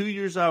identify 2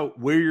 years out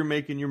where you're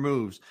making your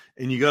moves,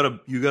 and you got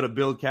to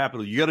build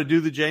capital. You got to do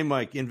the J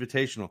Mike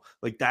Invitational.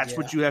 Like, that's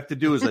what you have to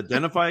do, is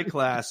identify a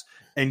class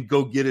and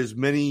go get as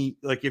many.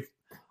 Like,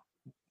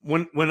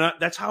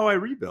 that's how I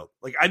rebuild.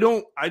 Like, I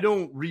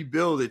don't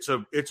rebuild. It's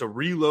a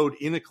reload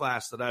in a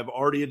class that I've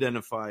already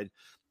identified.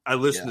 I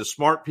listen to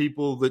smart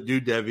people that do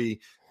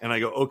Devi, and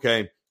I go,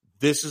 okay,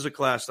 this is a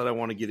class that I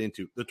want to get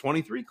into. The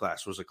 23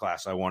 class was a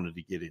class I wanted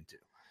to get into.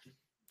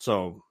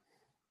 So,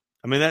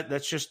 I mean,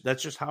 that's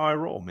just how I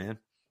roll, man.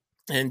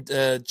 And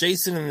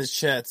Jason in the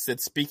chat said,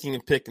 speaking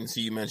of Pickens,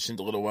 who you mentioned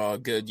a little while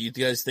ago, do you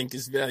guys think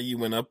his value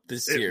went up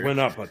this year? It went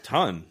up a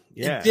ton.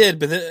 Yeah, it did,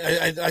 but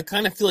I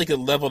kind of feel like it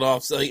leveled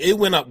off. So, like, it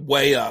went up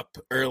way up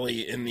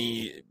early in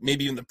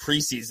maybe in the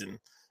preseason,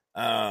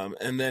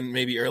 and then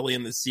maybe early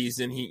in the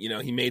season,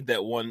 he made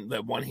that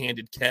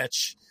one-handed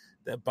catch,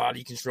 that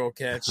body control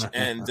catch,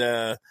 and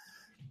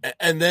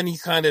then he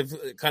kind of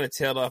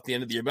tailed off the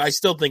end of the year. But I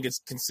still think it's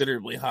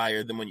considerably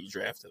higher than when you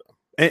drafted him.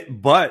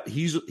 But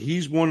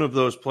he's one of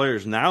those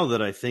players now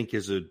that I think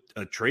is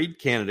a trade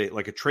candidate,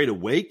 like a trade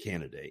away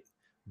candidate,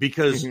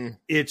 because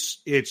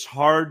it's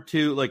hard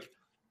to, like,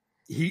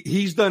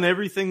 he's done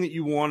everything that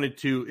you wanted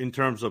to in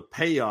terms of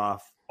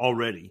payoff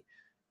already,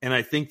 and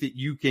I think that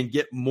you can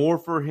get more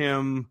for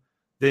him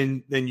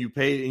than you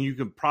paid, and you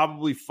can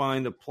probably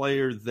find a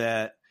player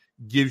that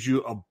gives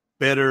you a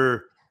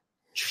better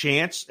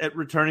chance at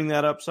returning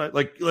that upside.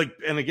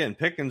 And again,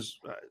 Pickens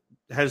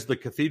has the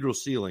cathedral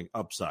ceiling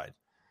upside,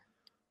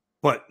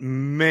 but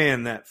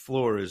man, that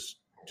floor is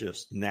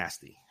just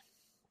nasty.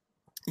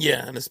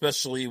 Yeah, and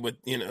especially with,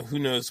 who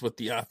knows what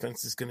the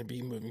offense is going to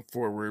be moving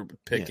forward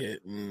with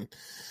Pickett and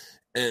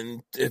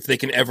if they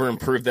can ever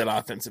improve that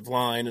offensive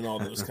line and all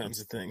those kinds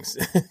of things.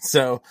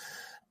 So,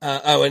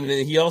 and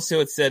he also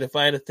had said, if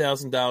I had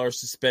 $1,000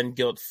 to spend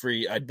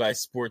guilt-free, I'd buy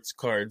sports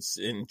cards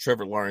in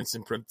Trevor Lawrence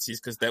in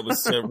parentheses, because that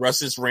was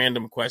Russ's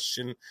random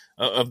question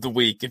of the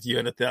week. If you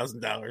had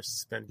 $1,000 to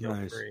spend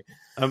guilt-free.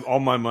 Nice.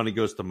 All my money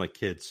goes to my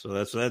kids, so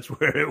that's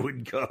where it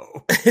would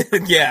go.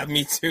 Yeah,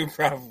 me too,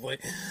 probably.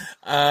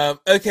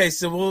 Okay,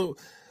 so we'll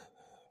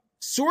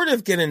sort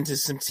of get into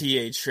some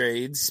TA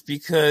trades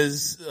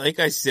because, like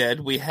I said,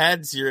 we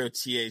had 0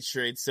 TA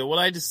trades. So what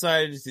I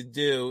decided to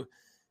do,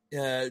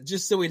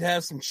 just so we'd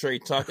have some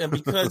trade talk, and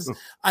because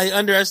I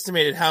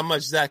underestimated how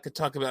much Zach could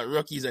talk about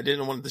rookies, I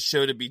didn't want the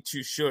show to be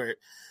too short.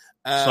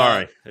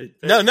 Sorry.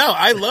 No,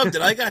 I loved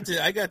it.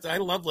 I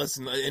love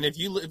listening. And if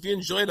you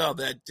enjoyed all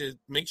that,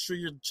 make sure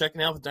you're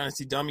checking out the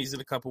Dynasty Dummies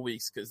in a couple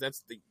weeks, because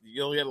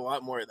you'll get a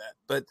lot more of that.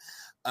 But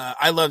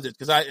I loved it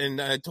because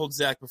I told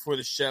Zach before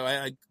the show,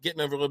 I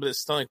getting over a little bit of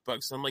stomach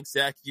bug. So I'm like,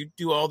 Zach, you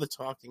do all the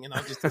talking and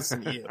I'll just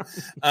listen to you.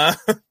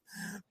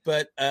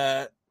 But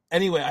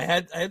anyway, I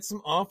had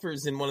some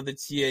offers in one of the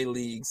TA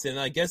leagues, and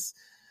I guess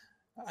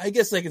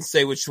I can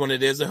say which one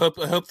it is. I hope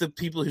the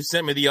people who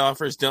sent me the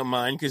offers don't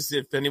mind, because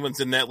if anyone's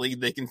in that league,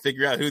 they can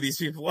figure out who these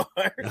people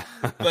are.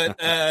 But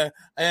I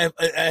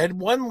had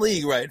one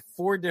league where I had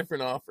 4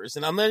 different offers,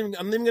 and I'm not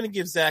even going to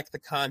give Zach the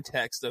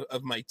context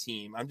of my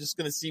team. I'm just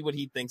going to see what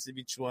he thinks of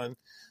each one.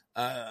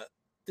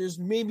 There's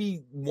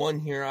maybe one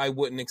here I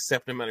wouldn't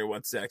accept no matter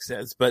what Zach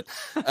says, but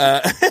and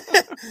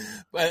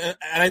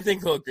I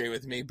think he'll agree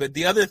with me. But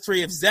the other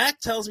 3, if Zach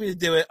tells me to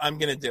do it, I'm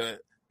going to do it.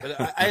 But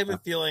I have a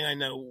feeling I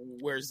know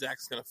where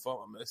Zach's going to fall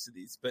on most of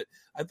these. But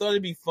I thought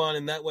it'd be fun,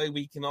 and that way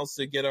we can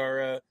also get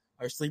our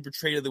sleeper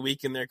trade of the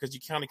week in there, because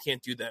you kind of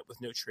can't do that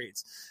with no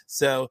trades.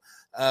 So,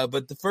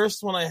 but the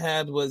first one I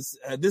had was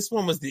this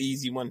one was the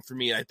easy one for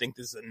me. I think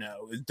this is a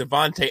no. It's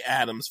Devontae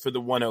Adams for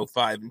the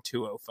 105 and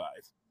 205.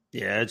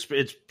 Yeah,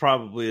 it's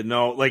probably a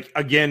no. Like,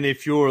 again,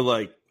 if you're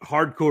like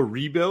hardcore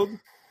rebuild,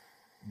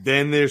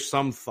 then there's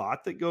some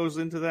thought that goes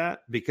into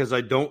that, because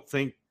I don't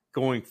think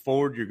going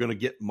forward you're going to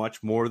get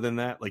much more than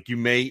that. Like, you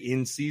may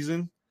in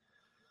season,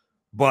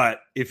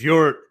 but if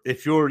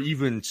you're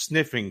even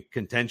sniffing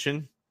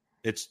contention,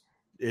 it's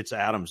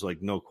Adams,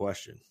 like, no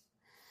question.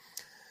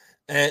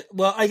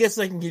 Well, I guess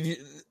I can give you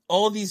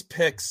all these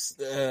picks.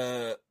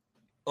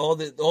 All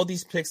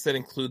these picks that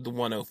include the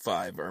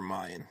 105 are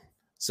mine.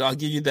 So I'll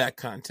give you that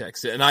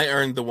context. And I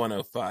earned the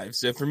 105.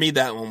 So for me,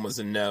 that one was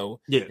a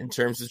no in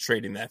terms of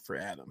trading that for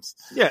Adams.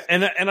 Yeah.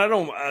 And I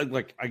don't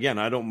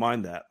I don't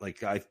mind that.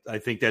 Like, I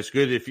think that's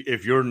good.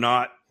 If you earn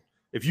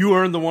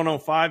the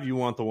 105, you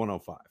want the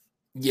 105.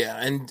 Yeah.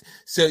 And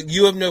so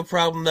you have no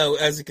problem though,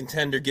 as a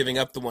contender, giving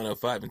up the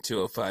 105 and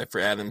 205 for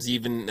Adams,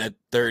 even at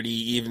 30,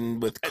 even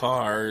with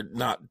Carr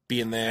not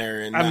being there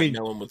and not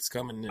knowing what's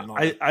coming. And all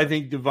I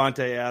think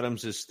Devontae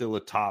Adams is still a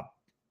top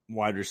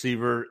wide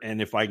receiver,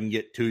 and if I can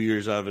get 2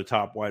 years out of a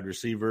top wide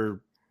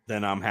receiver,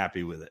 then I'm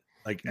happy with it.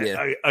 Like,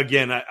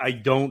 I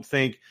don't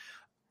think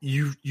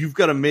you've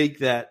got to make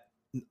that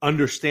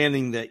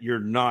understanding that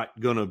you're not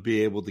going to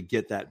be able to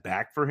get that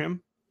back for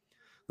him.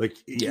 Like,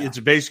 it's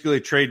basically a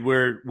trade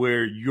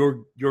where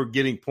you're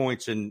getting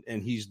points and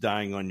he's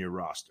dying on your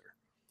roster.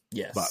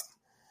 Yes.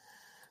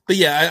 But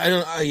yeah,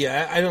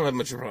 I don't have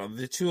much of a problem.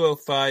 The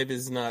 205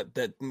 is not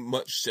that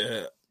much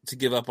to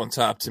give up on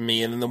top to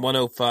me, and then the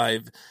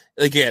 105,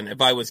 again,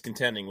 if I was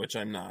contending, which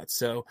I'm not.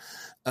 So,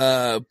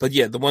 but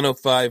yeah, the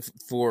 105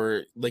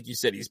 for, like you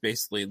said, he's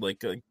basically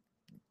like a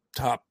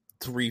top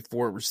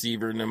 3-4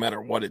 receiver, no matter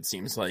what it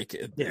seems like,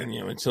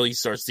 until you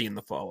start seeing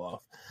the fall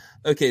off.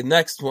 Okay,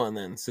 next one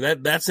then. So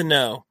that's a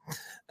no.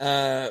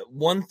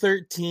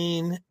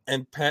 113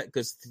 and Pat,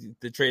 because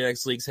the Trade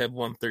X leagues have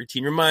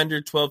 113.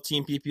 Reminder: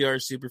 12-team PPR,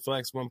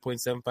 Superflex,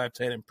 1.75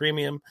 tight end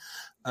premium.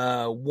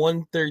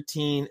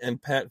 113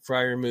 and Pat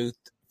Freiermuth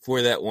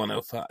for that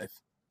 105.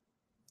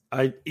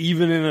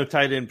 Even in a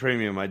tight end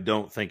premium, I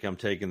don't think I'm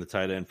taking the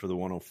tight end for the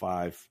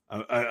 105.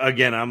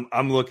 Again,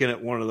 I'm looking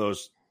at one of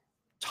those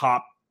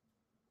top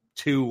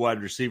 2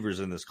 wide receivers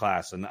in this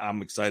class, and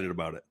I'm excited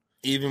about it.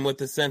 Even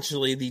with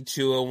essentially the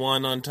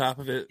 201 on top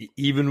of it?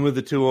 Even with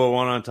the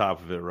 201 on top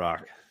of it,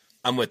 Rock.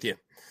 I'm with you.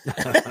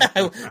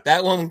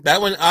 That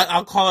one,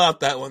 I'll call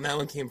out that one. That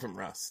one came from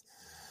Russ.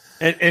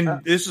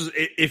 And this is,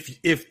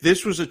 if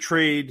this was a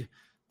trade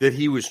that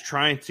he was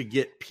trying to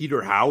get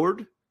Peter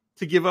Howard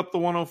to give up the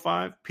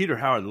 105, Peter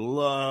Howard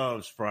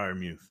loves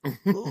Freiermuth.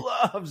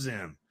 Loves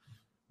him.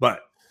 But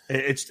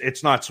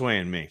it's not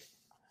swaying me.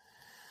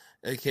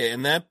 Okay,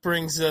 and that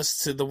brings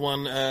us to the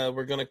one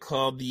we're going to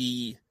call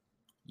the...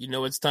 You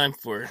know it's time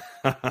for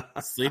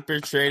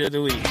Sleeper Trade of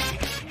the Week.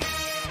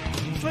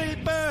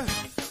 Sleeper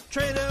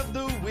Trade of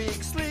the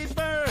Week.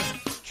 Sleeper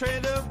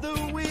Trade of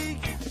the Week.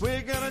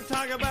 We're going to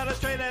talk about a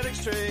Trade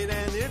Addicts trade,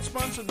 and it's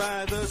sponsored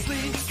by the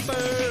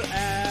Sleeper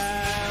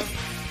app.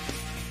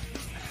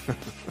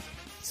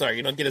 Sorry,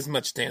 you don't get as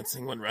much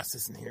dancing when Russ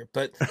isn't here.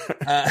 But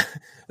I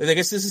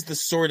guess this is the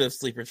sort of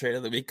sleeper trade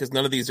of the week because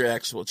none of these are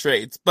actual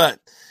trades. But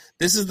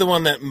this is the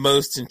one that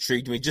most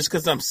intrigued me just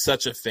because I'm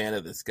such a fan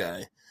of this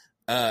guy.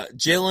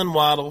 Jalen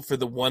Waddle for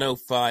the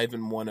 105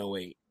 and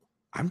 108.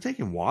 I'm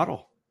taking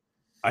Waddle.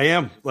 I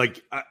am.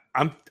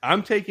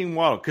 I'm taking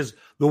Waddle because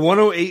the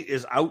 108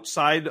 is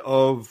outside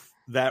of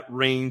that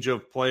range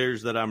of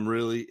players that I'm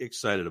really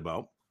excited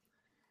about.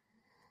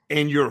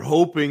 And you're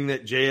hoping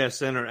that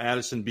JSN or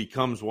Addison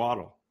becomes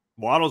Waddle.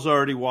 Waddle's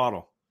already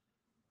Waddle.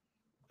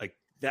 Like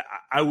that,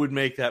 I would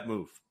make that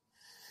move.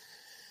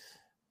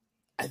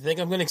 I think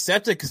I'm going to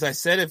accept it because I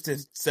said if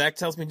Zach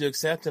tells me to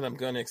accept it, I'm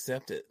going to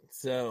accept it.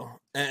 So,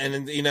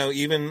 and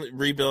even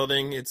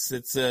rebuilding, it's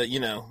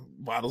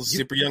Waddle's a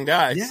super young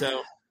guy.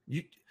 Yeah.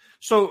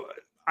 So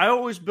I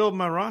always build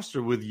my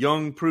roster with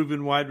young,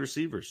 proven wide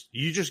receivers.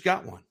 You just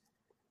got one.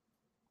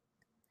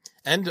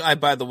 And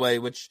by the way,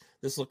 which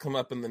this will come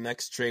up in the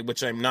next trade,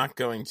 which I'm not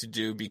going to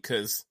do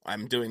because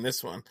I'm doing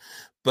this one.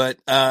 But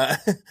I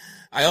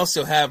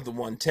also have the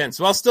 110.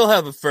 So I'll still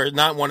have a first,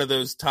 not one of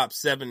those top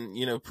 7,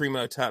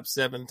 primo top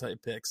 7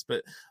 type picks,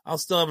 but I'll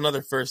still have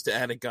another first to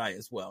add a guy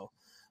as well.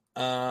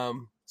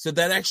 So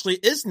that actually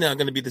is now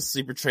going to be the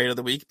sleeper trade of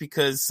the week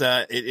because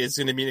it is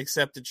going to be an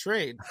accepted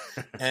trade.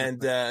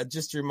 And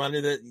just a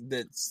reminder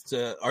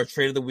that our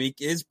trade of the week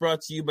is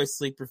brought to you by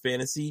Sleeper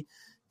Fantasy,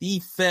 the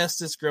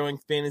fastest growing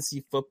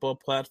fantasy football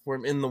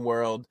platform in the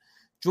world.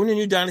 Join a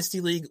new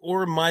Dynasty League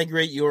or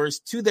migrate yours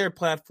to their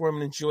platform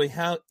and enjoy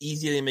how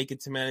easy they make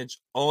it to manage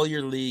all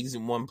your leagues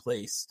in one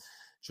place.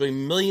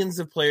 Join millions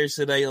of players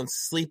today on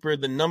Sleeper,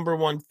 the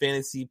 #1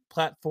 fantasy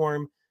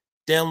platform.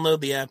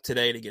 Download the app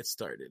today to get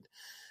started.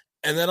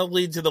 And that'll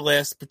lead to the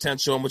last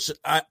potential one, which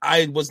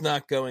I was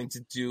not going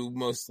to do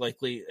most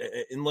likely,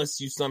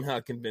 unless you somehow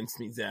convinced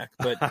me, Zach.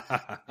 But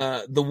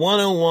the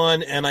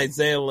 101 and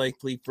Isaiah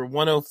Likely for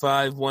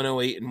 105,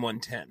 108, and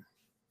 110.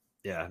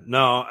 Yeah,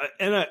 no.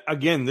 And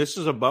again, this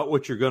is about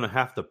what you're going to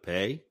have to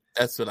pay.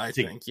 That's what I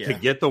think, yeah. To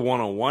get the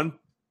 101.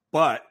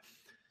 But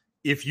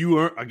if you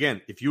earn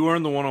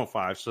the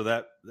 105, so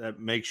that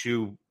makes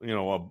you,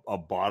 a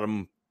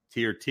bottom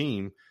tier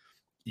team,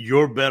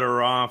 you're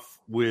better off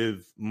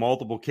with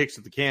multiple kicks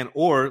at the can,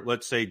 or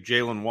let's say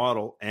Jalen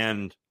Waddle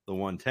and the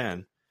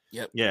 110.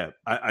 Yep. Yeah,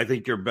 I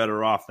think you're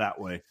better off that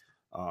way.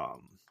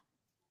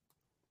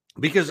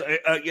 Because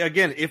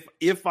again,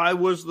 if I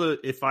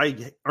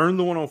earned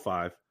the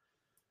 105,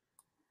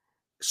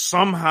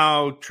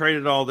 somehow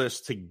traded all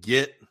this to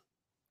get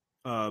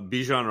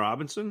Bijan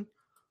Robinson,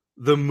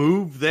 the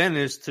move then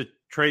is to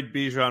trade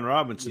Bijan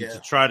Robinson to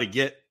try to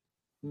get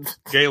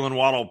Jalen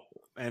Waddle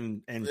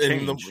and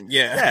change.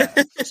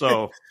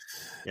 So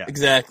yeah,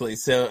 exactly.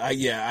 So I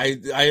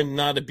am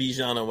not a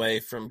Bijan away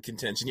from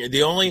contention here.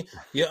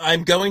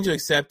 I'm going to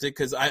accept it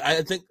because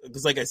I think,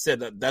 because like I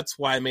said, that's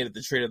why I made it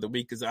the trade of the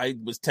week, because I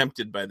was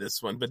tempted by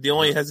this one. But the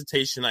only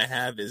hesitation I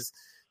have is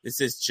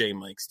this is J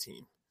Mike's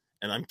team,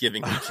 and I'm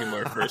giving him 2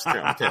 more first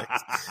round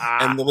picks,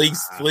 and the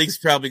league's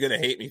probably going to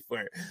hate me for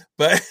it.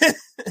 But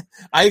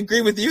I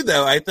agree with you,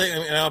 though. I think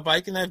if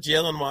I can have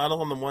Jalen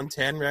Waddle on the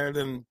 110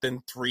 rather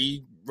than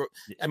 3,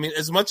 I mean,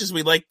 as much as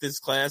we like this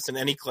class and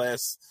any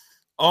class,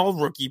 all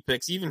rookie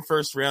picks, even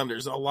first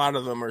rounders, a lot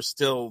of them are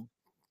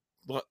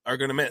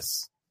going to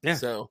miss. Yeah.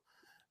 So,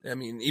 I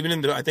mean,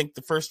 even I think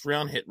the first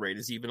round hit rate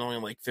is even only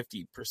like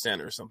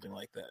 50% or something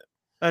like that.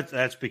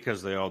 That's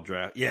because they all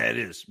draft. Yeah, it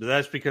is. But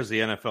that's because the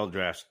NFL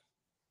drafts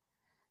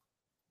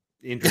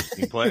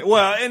interesting play.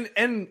 Well,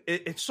 and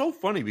it's so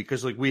funny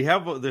because like we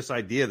have this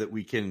idea that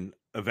we can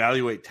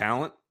evaluate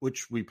talent,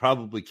 which we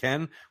probably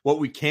can. What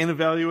we can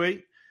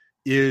evaluate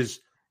is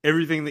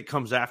everything that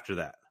comes after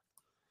that.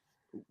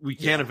 We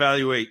can't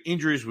evaluate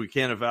injuries. We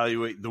can't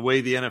evaluate the way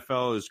the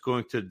NFL is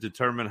going to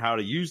determine how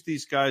to use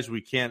these guys.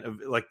 We can't,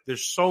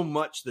 there's so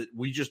much that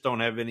we just don't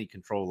have any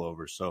control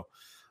over. So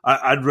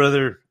I'd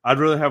rather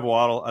have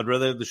Waddle. I'd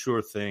rather have the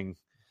sure thing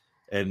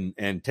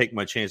and take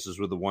my chances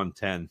with the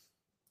 110.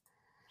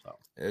 So.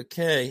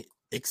 Okay.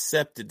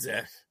 Accepted,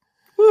 Zach.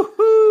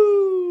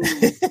 Woohoo!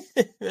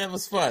 That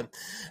was fun.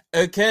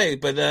 Okay.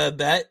 But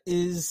that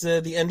is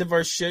the end of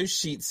our show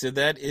sheet. So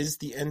that is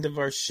the end of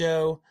our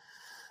show.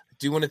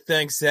 Do want to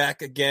thank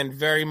Zach again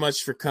very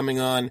much for coming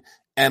on.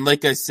 And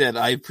like I said,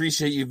 I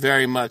appreciate you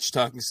very much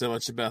talking so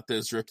much about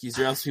those rookies,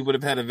 or else we would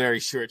have had a very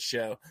short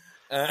show.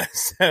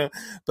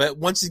 But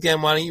once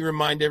again, why don't you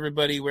remind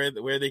everybody where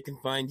they can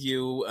find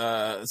you,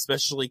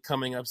 especially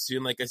coming up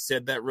soon. Like I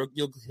said,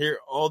 you'll hear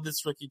all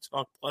this rookie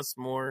talk plus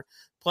more,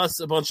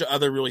 plus a bunch of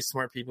other really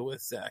smart people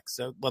with Zach.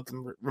 So let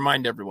them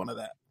remind everyone of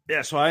that.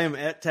 Yeah, so I am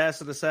at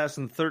Tacit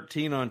Assassin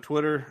 13 on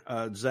Twitter.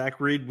 Zach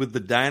Reed with the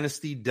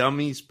Dynasty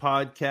Dummies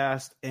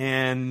podcast,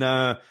 and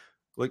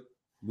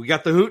we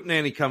got the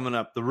Hootenanny coming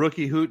up, the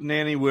Rookie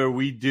Hootenanny, where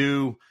we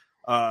do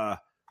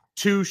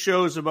 2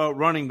 shows about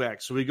running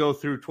backs. So we go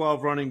through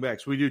 12 running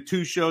backs. We do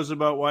 2 shows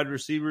about wide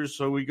receivers.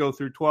 So we go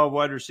through 12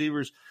 wide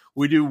receivers.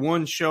 We do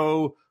 1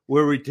 show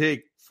where we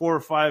take 4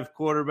 or 5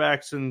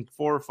 quarterbacks and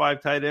 4 or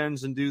 5 tight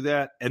ends and do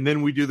that. And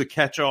then we do the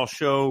catch-all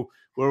show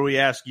where we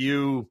ask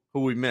you who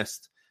we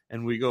missed.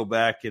 And we go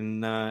back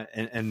and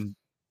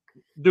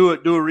do a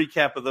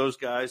recap of those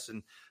guys.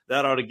 And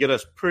that ought to get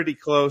us pretty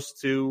close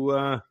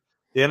to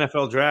the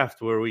NFL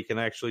draft, where we can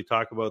actually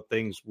talk about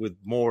things with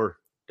more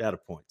data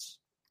points.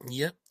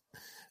 Yep.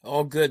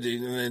 All good.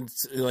 And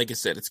it's, like I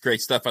said, it's great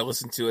stuff. I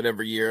listen to it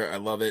every year. I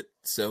love it.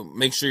 So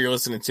make sure you're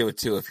listening to it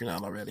too if you're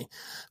not already.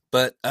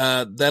 But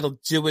that'll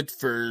do it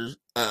for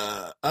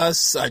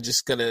us. I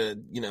just gotta,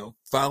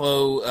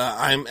 follow.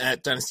 I'm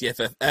at Dynasty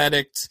FF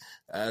Addict.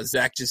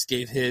 Zach just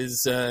gave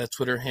his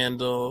Twitter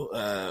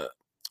handle.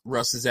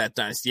 Russ is at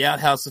Dynasty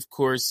Outhouse, of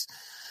course.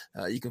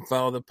 You can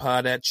follow the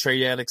pod at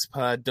Trade Addicts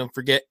Pod. Don't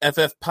forget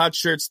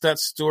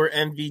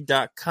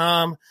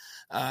ffpodshirts.storenvy.com.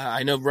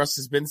 I know Russ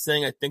has been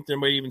saying I think there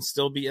might even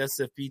still be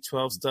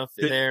SFB12 stuff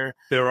there.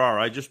 There are.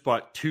 I just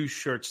bought 2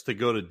 shirts to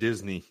go to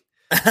Disney.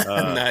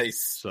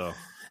 Nice. So,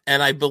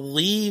 and I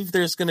believe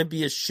there's going to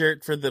be a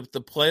shirt for the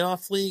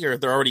playoff league, or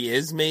there already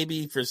is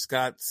maybe for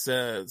Scott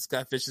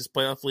Fish's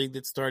playoff league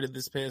that started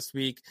this past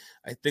week.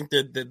 I think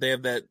that they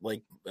have that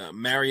like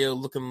Mario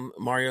looking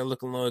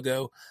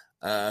logo.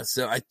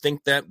 So I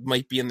think that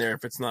might be in there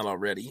if it's not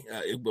already.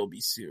 It will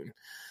be soon.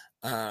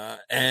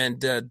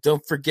 And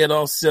don't forget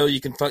also you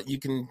can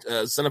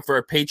sign up for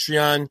our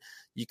Patreon.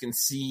 You can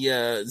see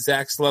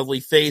Zach's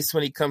lovely face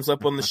when he comes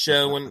up on the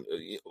show, and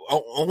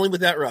only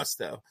without Russ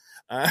though.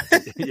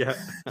 Yeah,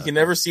 you can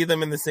never see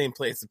them in the same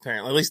place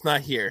apparently, at least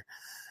not here.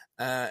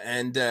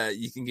 And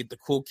you can get the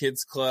Cool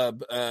Kids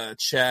Club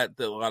chat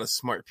that a lot of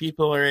smart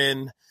people are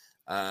in.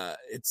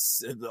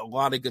 It's a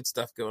lot of good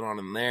stuff going on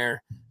in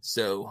there.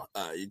 So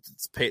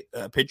it's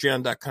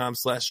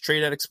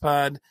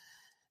patreon.com/tradeaddictspod.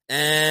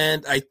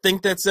 And I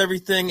think that's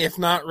everything. If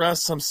not,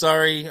 Russ, I'm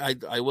sorry.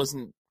 I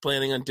wasn't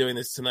planning on doing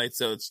this tonight,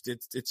 so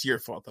it's your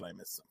fault that I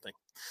missed something.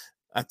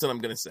 That's what I'm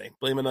going to say.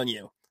 Blame it on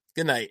you.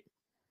 Good night.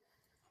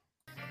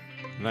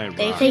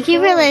 Thank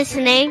you for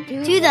listening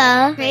to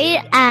the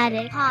Trade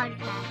Addict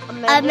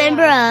Podcast, a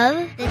member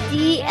of the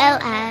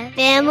DLF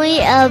family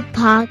of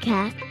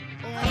podcasts,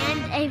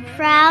 and a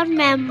proud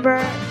member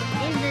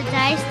in the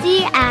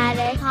Dynasty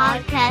Addict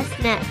Podcast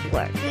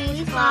Network.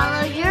 Please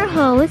follow your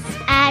hosts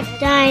at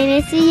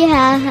Dynasty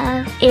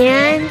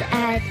and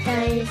at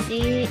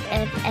Dynasty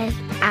FF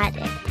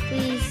Addict.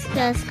 Please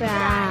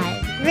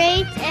subscribe,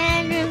 rate,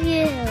 and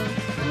review.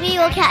 We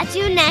will catch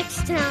you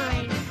next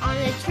time on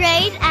the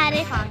Trade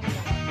Addict Podcast.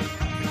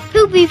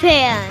 Poopy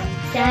Pan,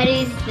 that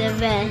is the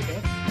best.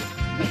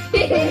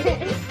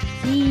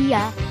 See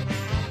ya.